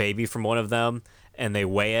take the baby from one of them and they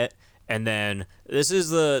weigh it. And then this is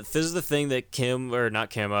the thing that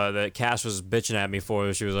that Cass was bitching at me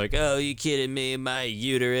for. She was like, "Oh, you kidding me? My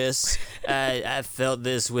uterus. I felt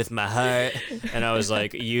this with my heart." And I was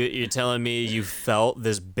like, "You're telling me you felt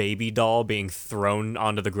this baby doll being thrown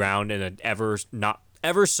onto the ground in an ever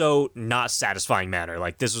so not satisfying manner?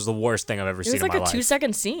 Like, this was the worst thing I've ever It seen was in like my a life."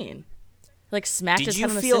 2-second scene. Like smacked Did his you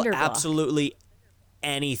head on a feel cinder block. absolutely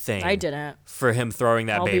anything? I didn't. For him throwing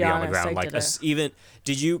that I'll be baby on honest, the I ground, like didn't. even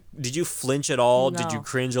did you flinch at all? No. Did you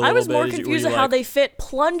cringe a little bit? I was more Were you confused at how like- they fit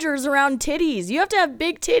plungers around titties. You have to have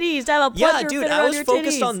big titties to have a plunger Yeah, dude, fit I around was your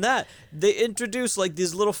focused titties. on that. They introduced like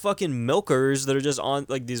these little fucking milkers that are just on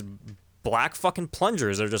like these black fucking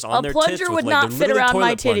plungers. They're just on A their tits plunger with, would like, not they're fit literally around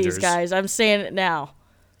my toilet titties, plungers. guys. I'm saying it now.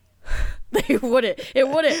 They wouldn't. It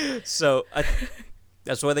wouldn't. So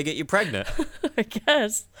that's why they get you pregnant. I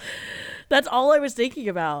guess. That's all I was thinking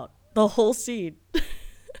about. The whole scene.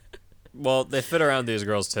 Well, they fit around these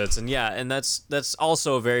girls' tits, and yeah, and that's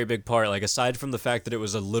also a very big part. Like, aside from the fact that it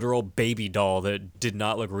was a literal baby doll that did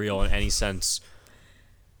not look real in any sense,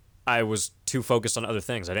 I was too focused on other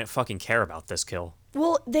things. I didn't fucking care about this kill.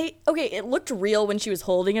 Well, it looked real when she was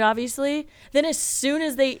holding it, obviously. Then as soon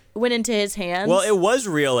as they went into his hands. Well, it was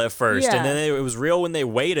real at first, Yeah. and then it was real when they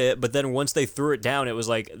weighed it, but then once they threw it down, it was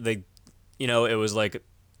like they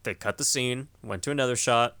cut the scene, went to another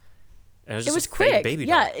shot, and it was just it was a fake quick. baby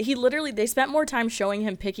Yeah, doll. they spent more time showing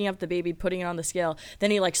him picking up the baby, putting it on the scale, then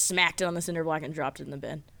he like smacked it on the cinder block and dropped it in the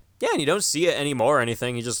bin. Yeah, and you don't see it anymore or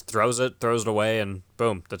anything. He just throws it away, and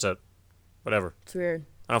boom, that's it. Whatever. It's weird.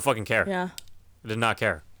 I don't fucking care. Yeah. I did not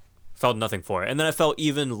care. Felt nothing for it. And then I felt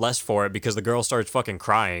even less for it because the girl starts fucking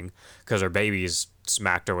crying because her baby's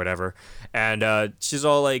smacked or whatever. And she's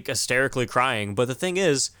all like hysterically crying. But the thing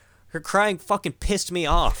is, her crying fucking pissed me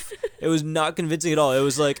off. It was not convincing at all. It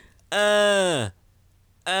was like, no,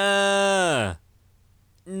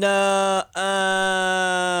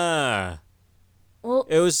 Well,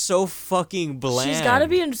 It was so fucking bland. she's got to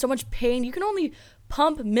be in so much pain. You can only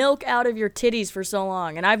pump milk out of your titties for so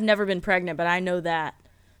long. And I've never been pregnant, but I know that.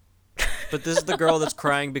 But this is the girl that's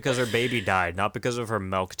crying because her baby died, not because of her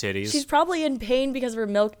milk titties. She's probably in pain because of her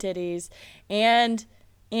milk titties, and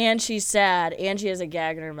she's sad, and she has a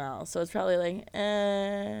gag in her mouth. So it's probably like,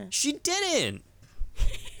 She didn't.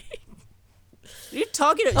 What are you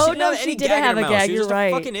talking about? Oh she no, didn't have she any didn't gag in have her a mouth. gag. She was You're just right.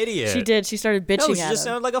 a fucking idiot. She did. She started bitching No, she at just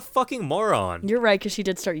him. sounded like a fucking moron. You're right, because she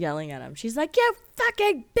did start yelling at him. She's like, "You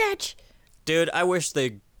fucking bitch." Dude, I wish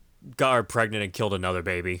they got her pregnant and killed another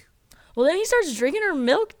baby. Well, then he starts drinking her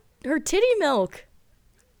milk, her titty milk.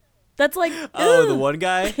 That's like, Oh, ugh. the one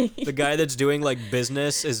guy, the guy that's doing like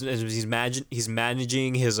business is he's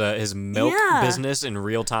managing his milk Yeah. business in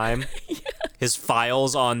real time. His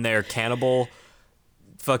files on their cannibal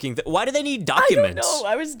fucking. Why do they need I don't documents? know.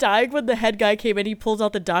 I was dying when the head guy came in. He pulls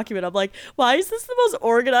out the document. I'm like, why is this the most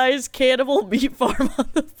organized cannibal meat farm on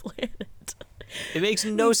the planet? It makes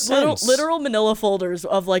no sense. Literal manila folders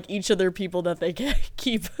of like each of their people that they can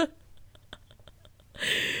keep.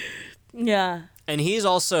 Yeah. And he's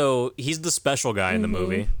the special guy in the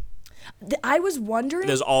movie. I was wondering,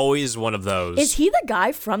 There's always one of those. is he the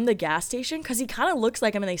guy from the gas station? Because he kind of looks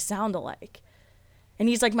like him and they sound alike. And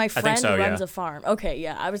he's like, my friend so, who runs yeah. a farm. Okay,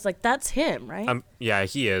 yeah. I was like, that's him, right? Yeah,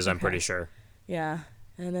 he is. I'm pretty sure. Yeah.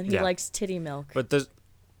 And then he Yeah. likes titty milk. But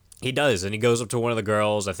he does, and he goes up to one of the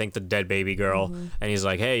girls, I think the dead baby girl, and he's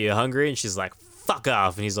like, "Hey, you hungry?" And she's like, "Fuck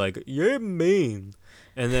off!" And he's like, "You're mean."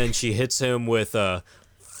 And then she hits him with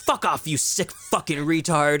 "Fuck off, you sick fucking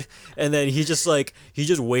retard!" And then he just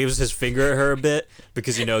waves his finger at her a bit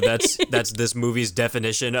because that's this movie's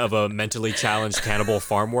definition of a mentally challenged cannibal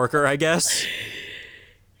farm worker, I guess.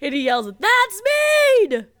 And he yells, "That's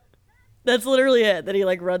mean!" That's literally it. Then he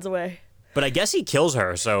like runs away. But I guess he kills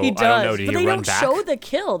her, so He does. I don't know. Did but he they run don't back? show the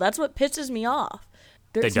kill. That's what pisses me off.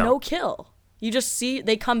 There's don't. no kill. You just see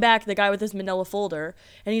they come back, the guy with his manila folder,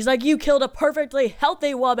 and he's like, "You killed a perfectly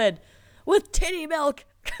healthy woman with titty milk."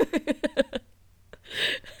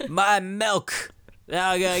 My milk.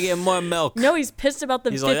 Now I gotta get more milk. No, he's pissed about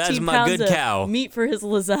the He's 15 like, "That's my pounds good of cow." meat for his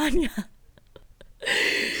lasagna.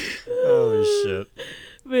 Holy shit.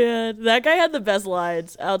 Man, that guy had the best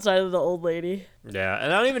lines outside of the old lady. Yeah,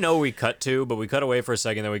 and I don't even know where we cut to, but we cut away for a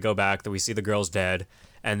second, then we go back, then we see the girl's dead,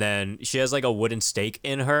 and then she has like a wooden stake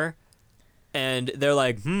in her, and they're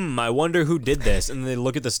like, I wonder who did this, and they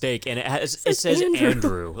look at the stake, and it says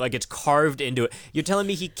Andrew, like it's carved into it. You're telling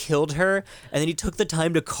me he killed her, and then he took the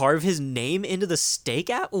time to carve his name into the stake?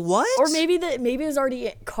 What? Or maybe it was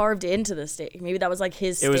already carved into the steak. Maybe that was like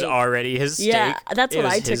his steak. It was already his stake. Yeah, that's what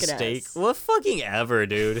was I took his it stake. as. What fucking ever,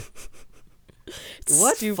 dude.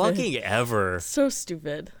 What Stupid. fucking ever. So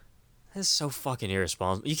stupid. That's so fucking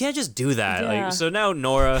irresponsible. You can't just do that. Yeah. Like, so now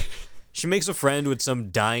Nora, she makes a friend with some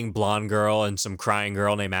dying blonde girl and some crying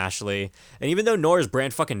girl named Ashley. And even though Nora's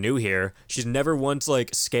brand fucking new here, she's never once like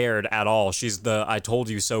scared at all. She's the I told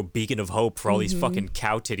you so beacon of hope for all these fucking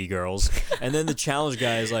cow titty girls. And then the challenge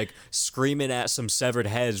guy is like screaming at some severed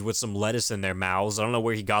heads with some lettuce in their mouths. I don't know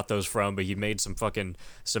where he got those from, but he made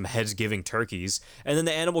some heads giving turkeys. And then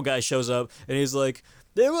the animal guy shows up and he's like,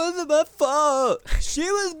 "It wasn't my fault. She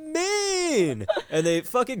was mean." And they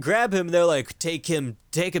fucking grab him. And they're like, take him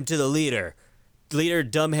to the leader. Leader,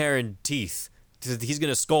 dumb hair and teeth. He's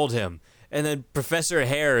gonna scold him. And then Professor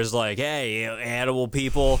Hare is like, "Hey, animal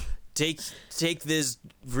people, take this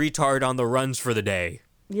retard on the runs for the day."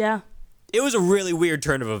 Yeah. It was a really weird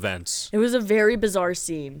turn of events. It was a very bizarre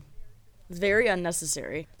scene. Very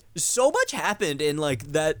unnecessary. So much happened in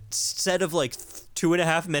like that set of like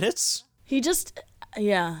 2.5 minutes. He just,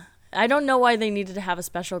 yeah. I don't know why they needed to have a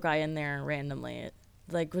special guy in there randomly. It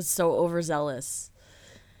like was so overzealous.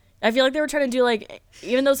 I feel like they were trying to do like,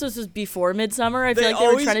 even though this was before Midsummer, I feel They like they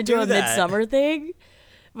were always trying to do do a that. Midsummer thing.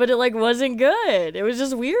 but it like wasn't good. It was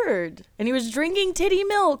just weird. And he was drinking titty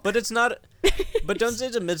milk. But it's not. But don't say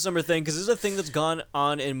it's a Midsummer thing, because this is a thing that's gone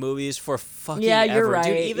on in movies for fucking Yeah, ever. you're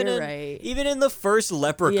right. Dude, even in the first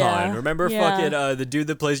Leprechaun, Yeah, remember yeah. fucking the dude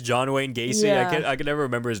that plays John Wayne Gacy? Yeah. I can never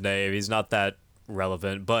remember his name. He's not that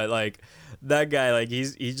relevant, but like that guy, like he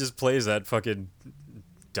just plays that fucking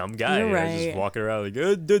dumb guy. You're You know, right. just walking around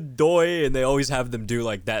like doy, and they always have them do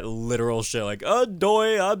like that literal shit, like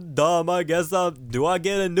doy, I'm dumb. I guess do I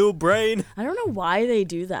get a new brain? I don't know why they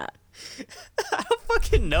do that. I don't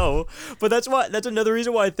fucking know, but that's another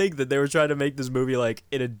reason why I think that they were trying to make this movie like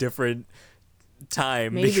in a different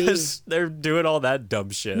time, Maybe. because they're doing all that dumb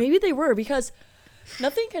shit. Maybe they were, because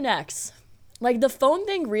nothing connects. Like, the phone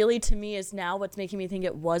thing really, to me, is now what's making me think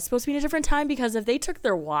it was supposed to be in a different time, because if they took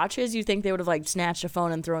their watches, you think they would have, like, snatched a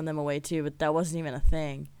phone and thrown them away, too, but that wasn't even a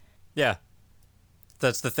thing. Yeah,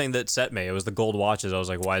 that's the thing that set me. It was the gold watches. I was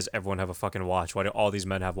like, why does everyone have a fucking watch? Why do all these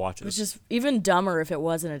men have watches? It's just even dumber if it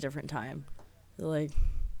was in a different time. Like,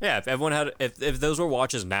 yeah, if everyone had, if those were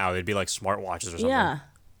watches now, they'd be like smart watches or something. yeah.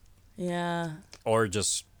 Yeah. Or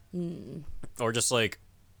just like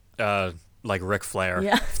Ric Flair.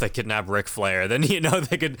 Yeah. If they kidnap Ric Flair, then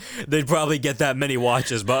they'd probably get that many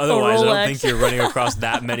watches. But otherwise, I don't Rolex. think you're running across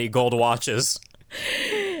that many gold watches.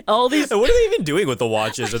 All these, And what are they even doing with the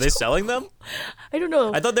watches? Are they selling them? I don't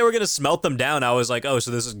know. I thought they were gonna smelt them down. I was like, oh,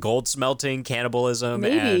 so this is gold smelting, cannibalism,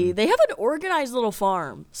 Maybe. and They have an organized little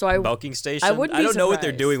farm. So bulking station. I wouldn't be don't know what they're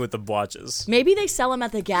surprised. doing with the watches. Maybe they sell them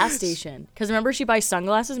at the gas station. Because remember, she buys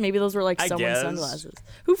sunglasses? Maybe those were like I someone's guess. sunglasses.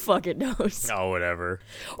 Who fucking knows? Oh, whatever.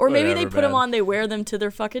 Or maybe they Whatever, put them man. on, they wear them to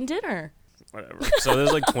their fucking dinner. Whatever. So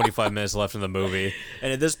there's like 25 minutes left in the movie,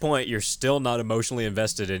 and at this point, you're still not emotionally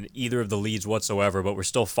invested in either of the leads whatsoever, but we're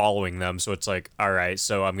still following them. So it's like, all right,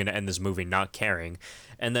 so I'm gonna end this movie not caring.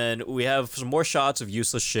 And then we have some more shots of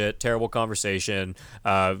useless shit, terrible conversation.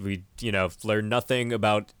 We learn nothing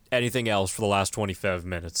about anything else for the last 25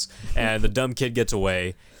 minutes, and the dumb kid gets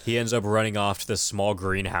away. He ends up running off to this small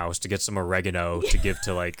greenhouse to get some oregano to give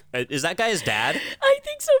to, like, is that guy his dad? I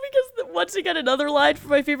think so, because once again, another line from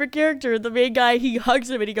my favorite character, the main guy, he hugs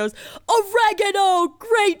him and he goes, "Oregano,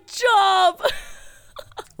 great job!"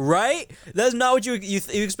 Right? That's not what you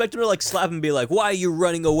expect him to like slap him and be like, why are you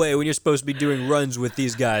running away when you're supposed to be doing runs with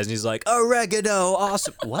these guys? And he's like, oregano,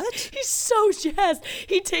 awesome. What? He's so jazzed.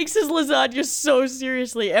 He takes his lasagna so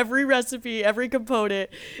seriously. Every recipe, every component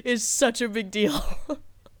is such a big deal.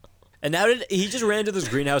 And now he just ran to this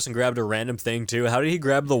greenhouse and grabbed a random thing too? How did he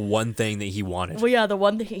grab the one thing that he wanted? Well, yeah, the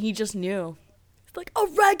one thing he just knew. He's like,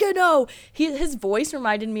 oregano! His voice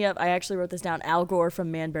reminded me of, I actually wrote this down, Al Gore from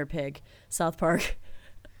Man Bear Pig, South Park.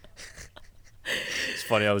 It's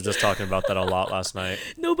funny, I was just talking about that a lot last night.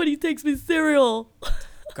 Nobody takes me cereal.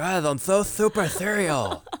 God, I'm so super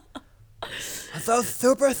cereal. I'm so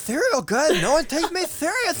super cereal, guys. No one takes me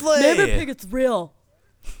seriously. Man Bear Pig, it's real.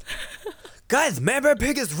 Guys, Man Bear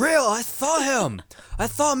Pig is real. I saw him. I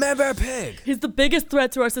saw Man Bear Pig. He's the biggest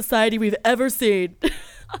threat to our society we've ever seen.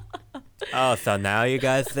 Oh, so now you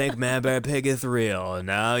guys think Man Bear Pig is real, and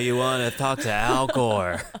now you want to talk to Al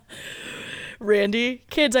Gore. Randy,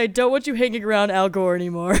 kids, I don't want you hanging around Al Gore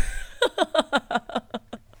anymore.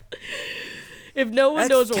 If no one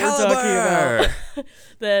knows what we're talking about,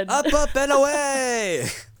 then Up, and away!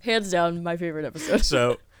 hands down, my favorite episode.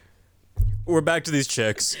 So, we're back to these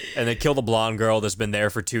chicks, and they kill the blonde girl that's been there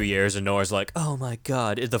for 2 years, and Nora's like, oh my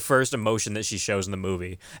god, it's the first emotion that she shows in the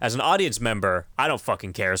movie. As an audience member, I don't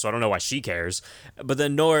fucking care, so I don't know why she cares. But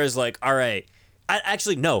then Nora's like, alright,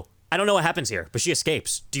 no, I don't know what happens here, but she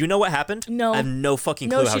escapes. Do you know what happened? No. I have no fucking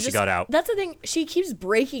clue how she got out. That's the thing. She keeps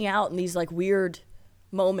breaking out in these like weird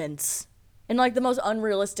moments in like the most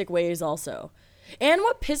unrealistic ways also. And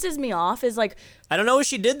what pisses me off is like, I don't know what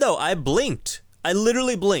she did, though. I blinked. I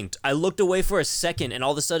literally blinked. I looked away for a second, and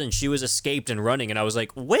all of a sudden she was escaped and running, and I was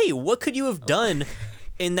like, wait, what could you have done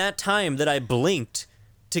in that time that I blinked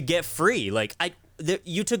to get free? Like,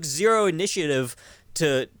 you took zero initiative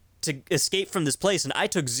to escape from this place, and I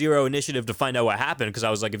took zero initiative to find out what happened, because I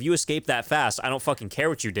was like, if you escape that fast, I don't fucking care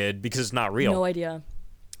what you did, because it's not real. no idea.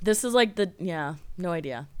 This is like no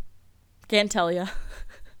idea. Can't tell ya.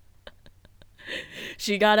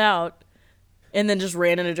 She got out and then just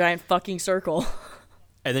ran in a giant fucking circle.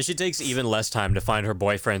 And then she takes even less time to find her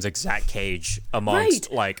boyfriend's exact cage amongst,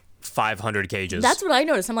 Right. like, 500 cages. That's what I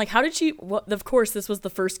noticed. I'm like, how did she? Well, of course, this was the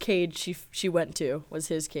first cage she went to, was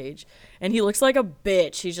his cage, and he looks like a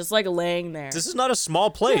bitch. He's just like laying there. This is not a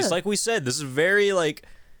small place. Yeah. Like we said, this is very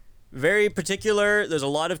particular. There's a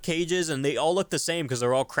lot of cages, and they all look the same because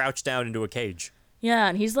they're all crouched down into a cage. Yeah,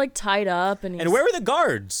 and he's like tied up, and And where were the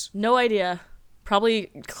guards? no idea. Probably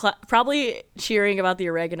cheering about the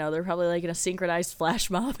oregano. They're probably like in a synchronized flash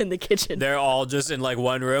mob in the kitchen. They're all just in like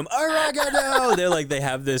one room. Oregano. They're like they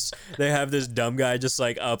have this dumb guy just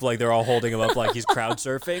like up, like they're all holding him up like he's crowd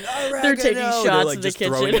surfing. Oregano. They're taking shots they're, like, in the just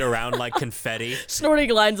kitchen. throwing it around like confetti, Snorting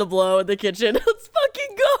lines of blow in the kitchen. Let's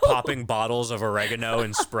fucking go. popping bottles of oregano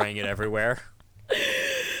and spraying it everywhere.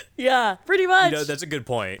 Yeah, pretty much. You know, that's a good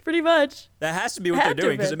point. Pretty much. That has to be what Had they're to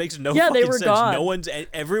doing have because been. it makes no Yeah, they fucking were sense. gone.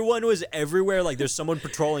 Everyone was everywhere. Like there's someone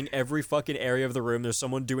patrolling every fucking area of the room. There's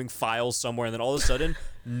someone doing files somewhere, and then all of a sudden,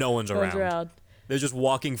 no one's around. They're just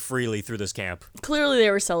walking freely through this camp. Clearly,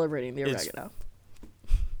 they were celebrating the It's- oregano.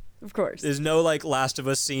 Of course. There's no like Last of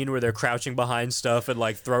Us scene where they're crouching behind stuff and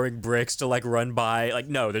like throwing bricks to like run by. Like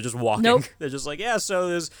no, they're just walking. Nope. They're just like, yeah,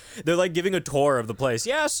 so they're like giving a tour of the place.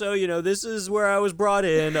 Yeah, so you know, this is where I was brought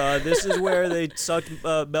in. This is where they sucked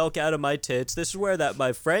milk out of my tits. This is where that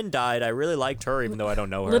my friend died. I really liked her even though I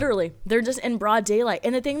don't know her. Literally. They're just in broad daylight.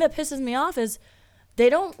 And the thing that pisses me off is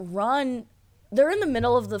they don't run. They're in the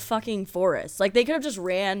middle of the fucking forest. Like they could have just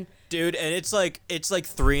ran. Dude, and it's like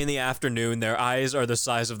 3 PM. Their eyes are the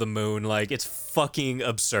size of the moon. Like it's fucking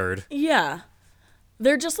absurd. Yeah.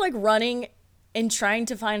 They're just like running and trying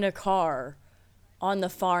to find a car on the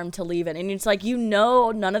farm to leave it. And it's like, you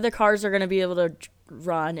know, none of the cars are going to be able to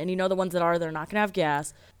run. And you know, the ones that are, they're not going to have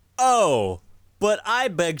gas. Oh, but I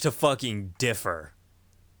beg to fucking differ.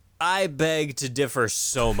 I beg to differ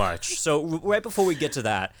so much. So right before we get to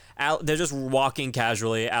that, they're just walking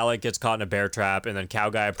casually. Alec gets caught in a bear trap, and then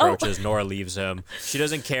Cow Guy approaches. Nora leaves him. She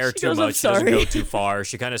doesn't care too goes, "I'm much. She doesn't sorry." go too far.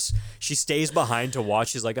 She stays behind to watch.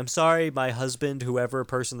 She's like, "I'm sorry, my husband, whoever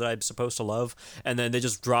person that I'm supposed to love." And then they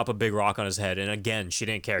just drop a big rock on his head. And again, she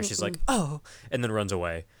didn't care. She's like, "Oh," and then runs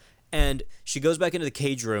away. And she goes back into the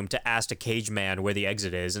cage room to ask the cage man where the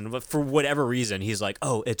exit is, and for whatever reason, he's like,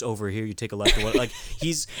 "Oh, it's over here. You take a left." Like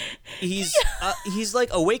he's like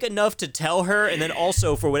awake enough to tell her, and then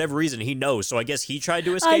also for whatever reason he knows. So I guess he tried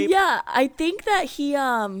to escape. Yeah, I think that he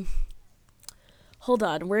hold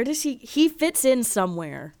on, where does he fits in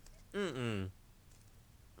somewhere.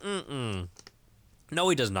 No,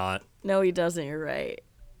 he does not. No, he doesn't. You're right.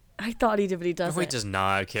 I thought he did, but he doesn't. No, he does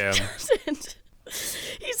not, Kim.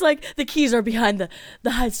 He's like, the keys are behind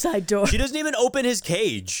the high side door. She doesn't even open his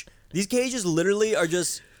cage. These cages literally are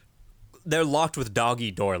just, they're locked with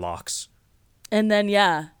doggy door locks. And then,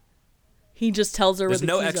 yeah, he just tells her There's where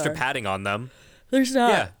the no keys extra are. padding on them. There's not.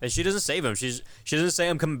 Yeah, and she doesn't save him. She doesn't say,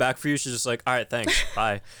 "I'm coming back for you." She's just like, "All right, thanks,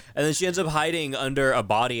 bye." And then she ends up hiding under a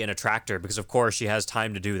body in a tractor because, of course, she has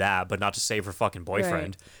time to do that, but not to save her fucking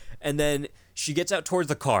boyfriend. Right. And then she gets out towards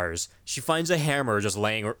the cars. She finds a hammer just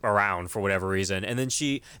laying around for whatever reason. And then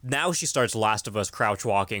she starts Last of Us crouch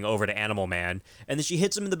walking over to Animal Man. And then she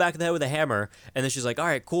hits him in the back of the head with a hammer. And then she's like, all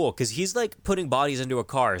right, cool. Because he's like putting bodies into a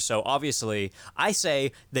car. So obviously, I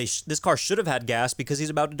say this car should have had gas because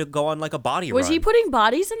he's about to go on like a body run. Was he putting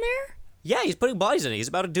bodies in there? Yeah, he's putting bodies in it. He's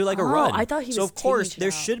about to do like a Oh, run. I thought he So was of course taking there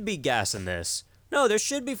it out. should be gas in this. No, there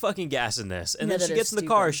should be fucking gas in this. And Yeah, then she that gets is in the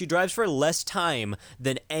car. stupid. She drives for less time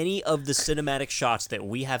than any of the cinematic shots that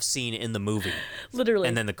we have seen in the movie. Literally.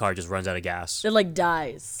 And then the car just runs out of gas. It like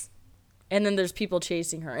dies. And then there's people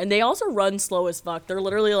chasing her. And they also run slow as fuck. They're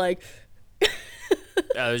literally like,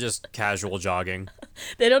 They're just casual jogging.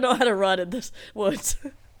 they don't know how to run in this woods.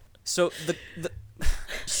 So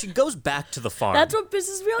she goes back to the farm. That's what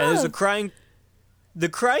pisses me And there's off. the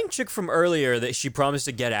crying chick from earlier that she promised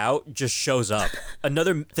to get out just shows up.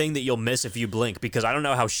 Another thing that you'll miss if you blink, because I don't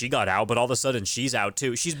know how she got out, but all of a sudden she's out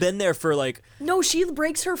too. She's been there for like, No, she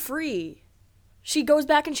breaks her free. She goes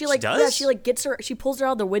back and she like, does? yeah, she like gets her, she pulls her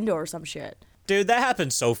out the window or some shit. dude, that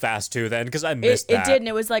happened so fast too then, because I missed It that. did, and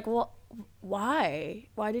it was like, well, why?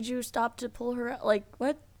 Why did you stop to pull her out? Like,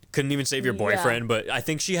 what? Couldn't even save your boyfriend, but I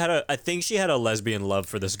think she had a lesbian love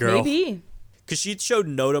for this girl. Maybe. Because she showed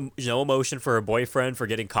no emotion for her boyfriend for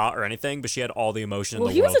getting caught or anything, but she had all the emotion Well,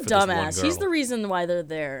 in the he world was a for this one dumbass. girl. He's the reason why they're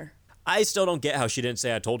there. I still don't get how she didn't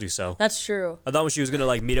say "I told you so." That's true. I thought when she was gonna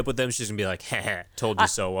like meet up with them, she's gonna be like, "Heh, told you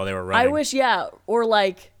so," while they were running. I wish, yeah, or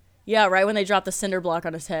like, yeah, right when they dropped the cinder block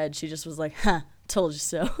on his head, she just was like, "Huh, told you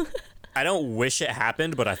so." I don't wish it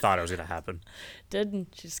happened, but I thought it was gonna happen.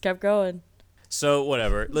 Didn't. She just kept going. So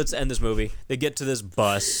whatever. Let's end this movie. They get to this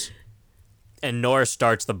bus, and Nora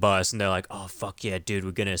starts the bus, and they're like, "Oh fuck yeah, dude,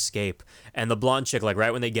 we're gonna escape." And the blonde chick, like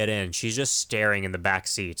right when they get in, she's just staring in the back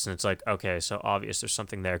seats, and it's like, okay, so obvious there's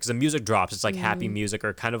something there because the music drops. It's like happy music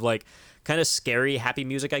or kind of scary happy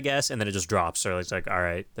music, I guess, and then it just drops. So it's like, all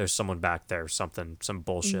right, there's someone back there, some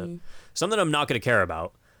bullshit, something I'm not gonna care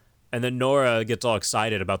about. And then Nora gets all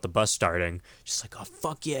excited about the bus starting. She's like, "Oh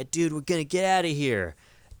fuck yeah, dude, we're gonna get out of here."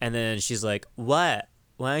 And then she's like, "What?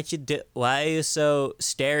 why are you so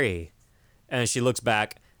starey? And she looks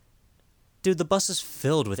back. Dude, the bus is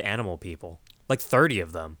filled with animal people. Like 30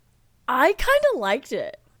 of them. I kind of liked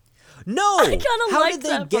it. No! I kinda How liked did they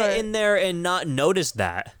that get part. in there and not notice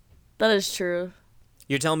that? That is true.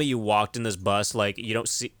 You're telling me you walked in this bus like you don't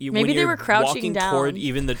see you Maybe when they you're were crouching walking down. toward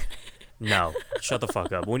even the No, shut the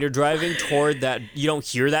fuck up. When you're driving toward that, you don't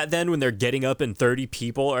hear that then when they're getting up and 30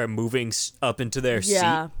 people are moving up into their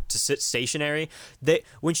Yeah. seat to sit stationary.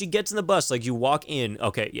 When she gets in the bus, like you walk in,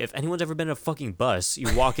 okay, if anyone's ever been in a fucking bus,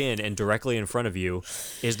 you walk in and directly in front of you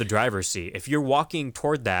is the driver's seat. If you're walking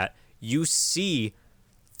toward that, you see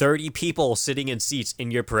 30 people sitting in seats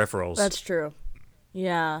in your peripherals. That's true.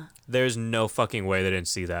 Yeah. There's no fucking way they didn't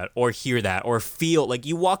see that or hear that or feel like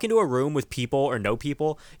you walk into a room with people or no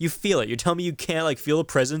people, you feel it. You're telling me you can't like feel the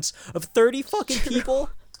presence of 30 fucking people?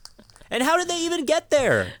 And how did they even get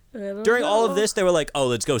there? During all of this, they were like, "Oh,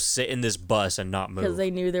 let's go sit in this bus and not move." Because they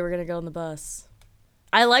knew they were going to go on the bus.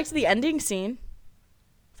 I liked the ending scene.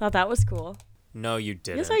 Thought that was cool. No, you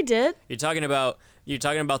didn't. Yes, I did. You're talking about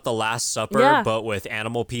the Last Supper, Yeah. but with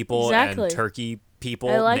animal people Exactly. and turkey people,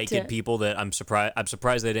 I liked naked it. people. That I'm surprised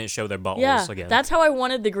they didn't show their buttholes Yeah. again. That's how I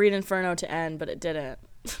wanted the Green Inferno to end, but it didn't.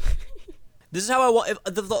 This is how I want. If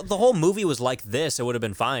the whole movie was like this, it would have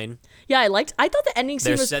been fine. Yeah, I thought the ending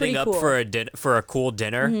scene They're was setting pretty up cool. Mm-hmm. for a cool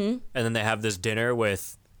dinner, and then they have this dinner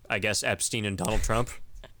with, I guess, Epstein and Donald Trump.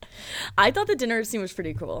 I thought the dinner scene was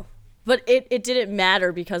pretty cool. But it didn't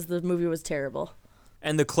matter because the movie was terrible.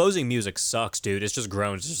 And the closing music sucks, dude. It's just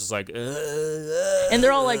groans. It's just like, And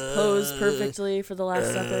they're all like posed perfectly for the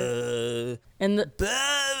Last Supper. And the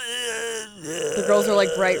girls are like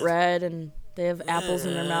bright red and they have apples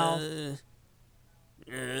in their mouth.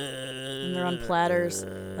 And they're on platters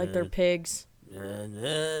like they're pigs. And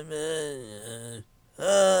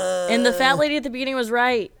the fat lady at the beginning was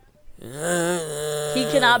right. He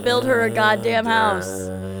cannot build her a goddamn house.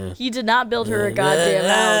 He did not build her a goddamn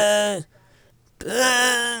house.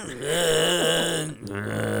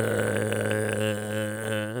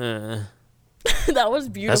 That was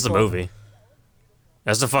beautiful. That's the movie.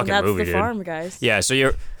 That's the fucking And that's movie, the dude. farm, guys. Yeah, so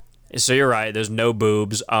you're right. There's no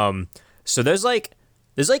boobs. So there's like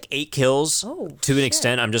 8 kills Oh, to an shit.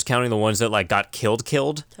 extent. I'm just counting the ones that like got killed.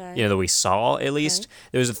 Okay. You know, that we saw at least.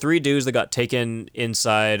 There was 3 dudes that got taken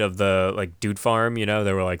inside of the like dude farm. You know,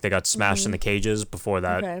 they were like they got smashed in the cages before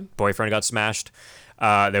that Okay. boyfriend got smashed.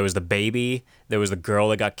 There was the baby. There was the girl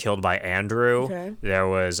that got killed by Andrew. Okay. There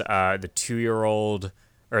was the 2-year-old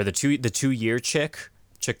or the 2-year chick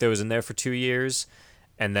that was in there for 2 years.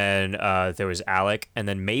 And then there was Alec, and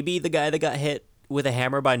then maybe the guy that got hit with a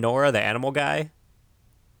hammer by Nora, the animal guy.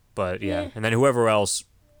 But yeah, and then whoever else,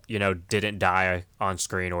 you know, didn't die on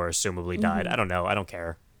screen or assumably died. I don't know. I don't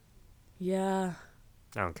care. Yeah.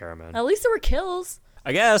 I don't care, man. At least there were kills.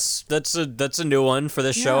 I guess that's a new one for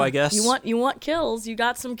this show. Yeah. I guess. You want kills. You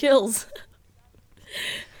got some kills.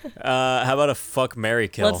 How about a fuck, marry,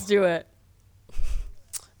 kill? Let's do it.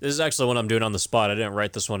 This is actually one I'm doing on the spot. I didn't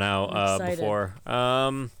write this one out I'm excited. before.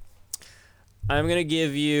 I'm gonna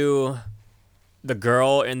give you the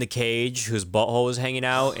girl in the cage whose butthole was hanging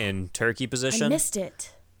out in turkey I position. missed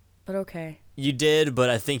it. But okay. You did, but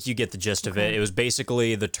I think you get the gist of it. It was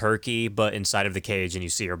basically the turkey, but inside of the cage, and you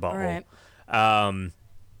see her butthole. All right.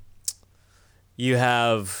 You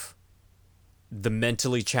have the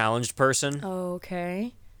mentally challenged person,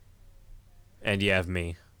 Okay. and you have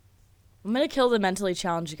me. I'm going to kill the mentally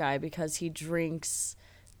challenged guy because he drinks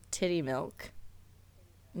titty milk.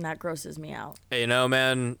 And that grosses me out. You know,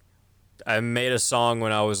 man, I made a song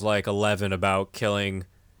when I was like 11 about killing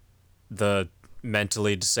the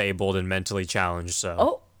mentally disabled and mentally challenged, so.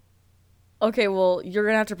 Oh. Okay, well, you're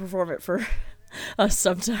going to have to perform it for us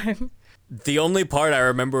sometime. The only part I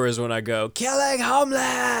remember is when I go, killing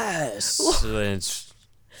homeless! And it's,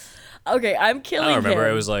 Okay, I'm killing him. I don't remember.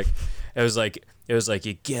 It was like,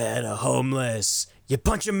 you get a homeless, you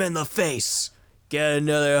punch him in the face, get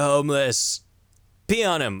another homeless, pee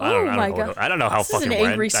on him. Oh my God. I don't know how This is fucking an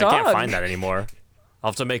went. angry I can't song. find that anymore.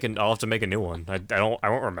 I'll have to make a new one. I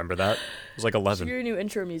won't remember that. It was like 11. Your new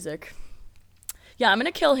intro music. Yeah, I'm going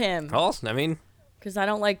to kill him. Well, I mean, Because I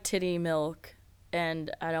don't like titty milk.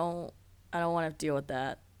 And I don't want to deal with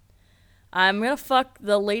that. I'm going to fuck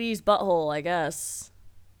the lady's butthole, I guess.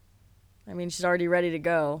 I mean, she's already ready to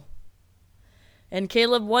go. And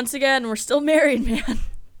Caleb, once again, we're still married, man.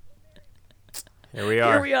 here we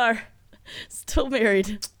are. Here we are. Still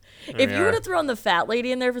married. If we you are. would have thrown the fat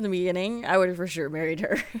lady in there from the beginning, I would have for sure married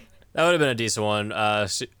her. That would have been a decent one. Are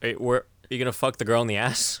you gonna fuck the girl in the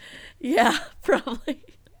ass? Yeah, probably.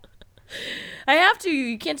 I have to.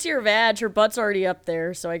 You can't see her vag. Her butt's already up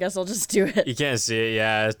there, so I guess I'll just do it. You can't see it.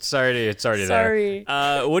 Yeah, it's already Sorry.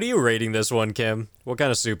 there. What are you rating this one, Kim? What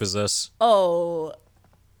kind of soup is this? Oh.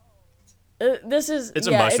 This is... It's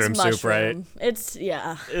yeah, a mushroom soup, right? It's...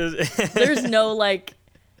 Yeah. There's no, like,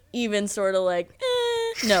 even sort of like...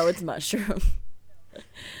 No, it's mushroom.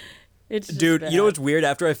 It's just Dude, bad. you know what's weird?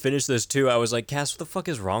 After I finished this, too, I was like, Cass, what the fuck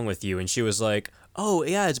is wrong with you? And she was like, oh,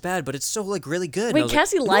 yeah, it's bad, but it's still, like, really good. And Wait, I was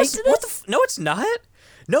Cassie like, liked what this? No, it's not.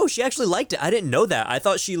 No, she actually liked it. I didn't know that. I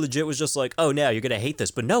thought she legit was just like, oh, no, you're going to hate this.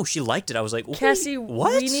 But no, she liked it. I was like, wait, Cassie,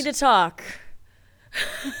 what? we need to talk.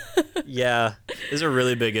 Yeah, this is a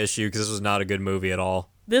really big issue because this was not a good movie at all.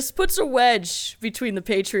 This puts a wedge between the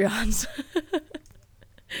Patreons.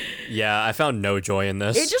 Yeah, I found no joy in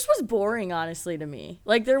this. It just was boring, honestly, to me.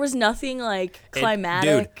 Like, there was nothing, like,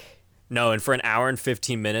 climatic. Dude, no, and for an hour and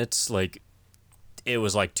 15 minutes, like, it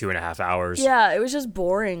was like 2.5 hours. Yeah, it was just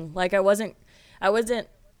boring. Like, I wasn't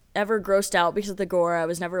ever grossed out because of the gore. I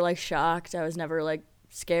was never, like, shocked. I was never, like,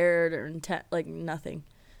 scared or like, nothing.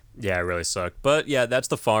 Yeah, it really sucked. But yeah, that's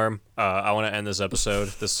The Farm. I want to end this episode.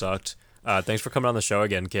 This sucked. Thanks for coming on the show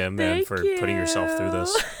again, Kim, and for putting yourself through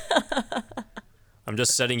this. I'm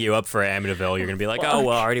just setting you up for Amityville. You're going to be like, oh,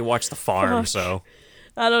 well, I already watched The Farm, so.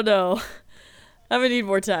 I don't know. I'm going to need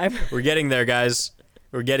more time. We're getting there, guys.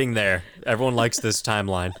 We're getting there. Everyone likes this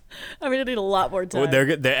timeline. I'm going to need a lot more time.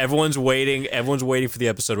 Everyone's waiting. Everyone's waiting for the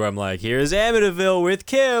episode where I'm like, here's Amityville with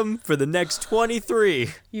Kim for the next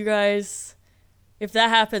 23. You guys, if that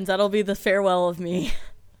happens, that'll be the farewell of me.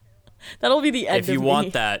 That'll be the end of me. If you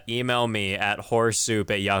want that, email me at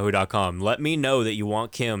horrorsoup@yahoo.com. Let me know that you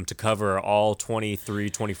want Kim to cover all 23,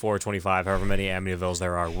 24, 25, however many Amityvilles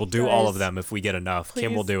there are. We'll do all of them if we get enough.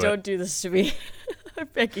 Kim will do it. Don't do this to me. I'm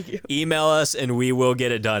begging you. Email us and we will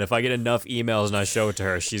get it done. If I get enough emails and I show it to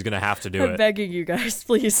her, she's going to have to do I'm it. begging you guys,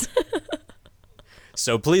 please.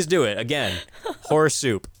 So please do it. Again,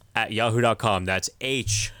 horrorsoup@yahoo.com. That's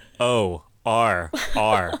HORRORSOUP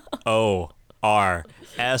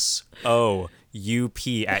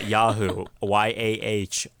YAHOO.com.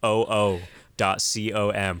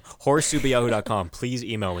 horrorsoup@yahoo.com. Please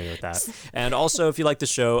email me with that. And also, if you like the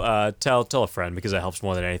show, tell a friend because that helps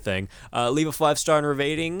more than anything. Leave a 5-star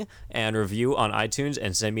rating and review on iTunes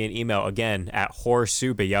and send me an email again at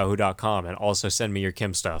horrorsoup@yahoo.com, and also send me your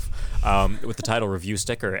Kim stuff with the title review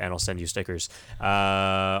sticker, and I'll send you stickers.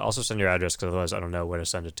 Also send your address because otherwise I don't know where to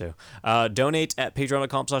send it to. Donate at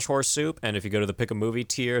patreon.com/horrorsoup, and if you go to the pick a movie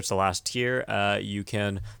tier, it's the last tier, you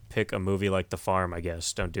can pick a movie like The Farm, I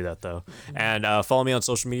guess. Don't do that, though. And follow me on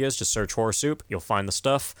social medias. Just search Horror Soup. You'll find the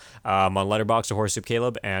stuff. I'm on Letterboxd at Horror Soup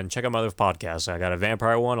Caleb. And check out my other podcasts. I got a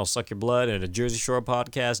vampire one, I'll Suck Your Blood, and a Jersey Shore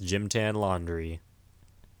podcast, Gym Tan Laundry.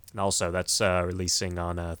 And also, that's releasing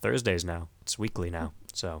on Thursdays now. It's weekly now.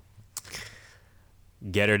 So,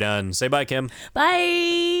 get her done. Say bye, Kim.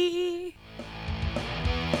 Bye.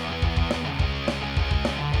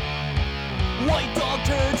 White dog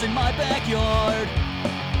turds in my backyard,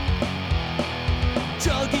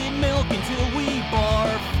 chugging milk until we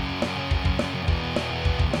barf.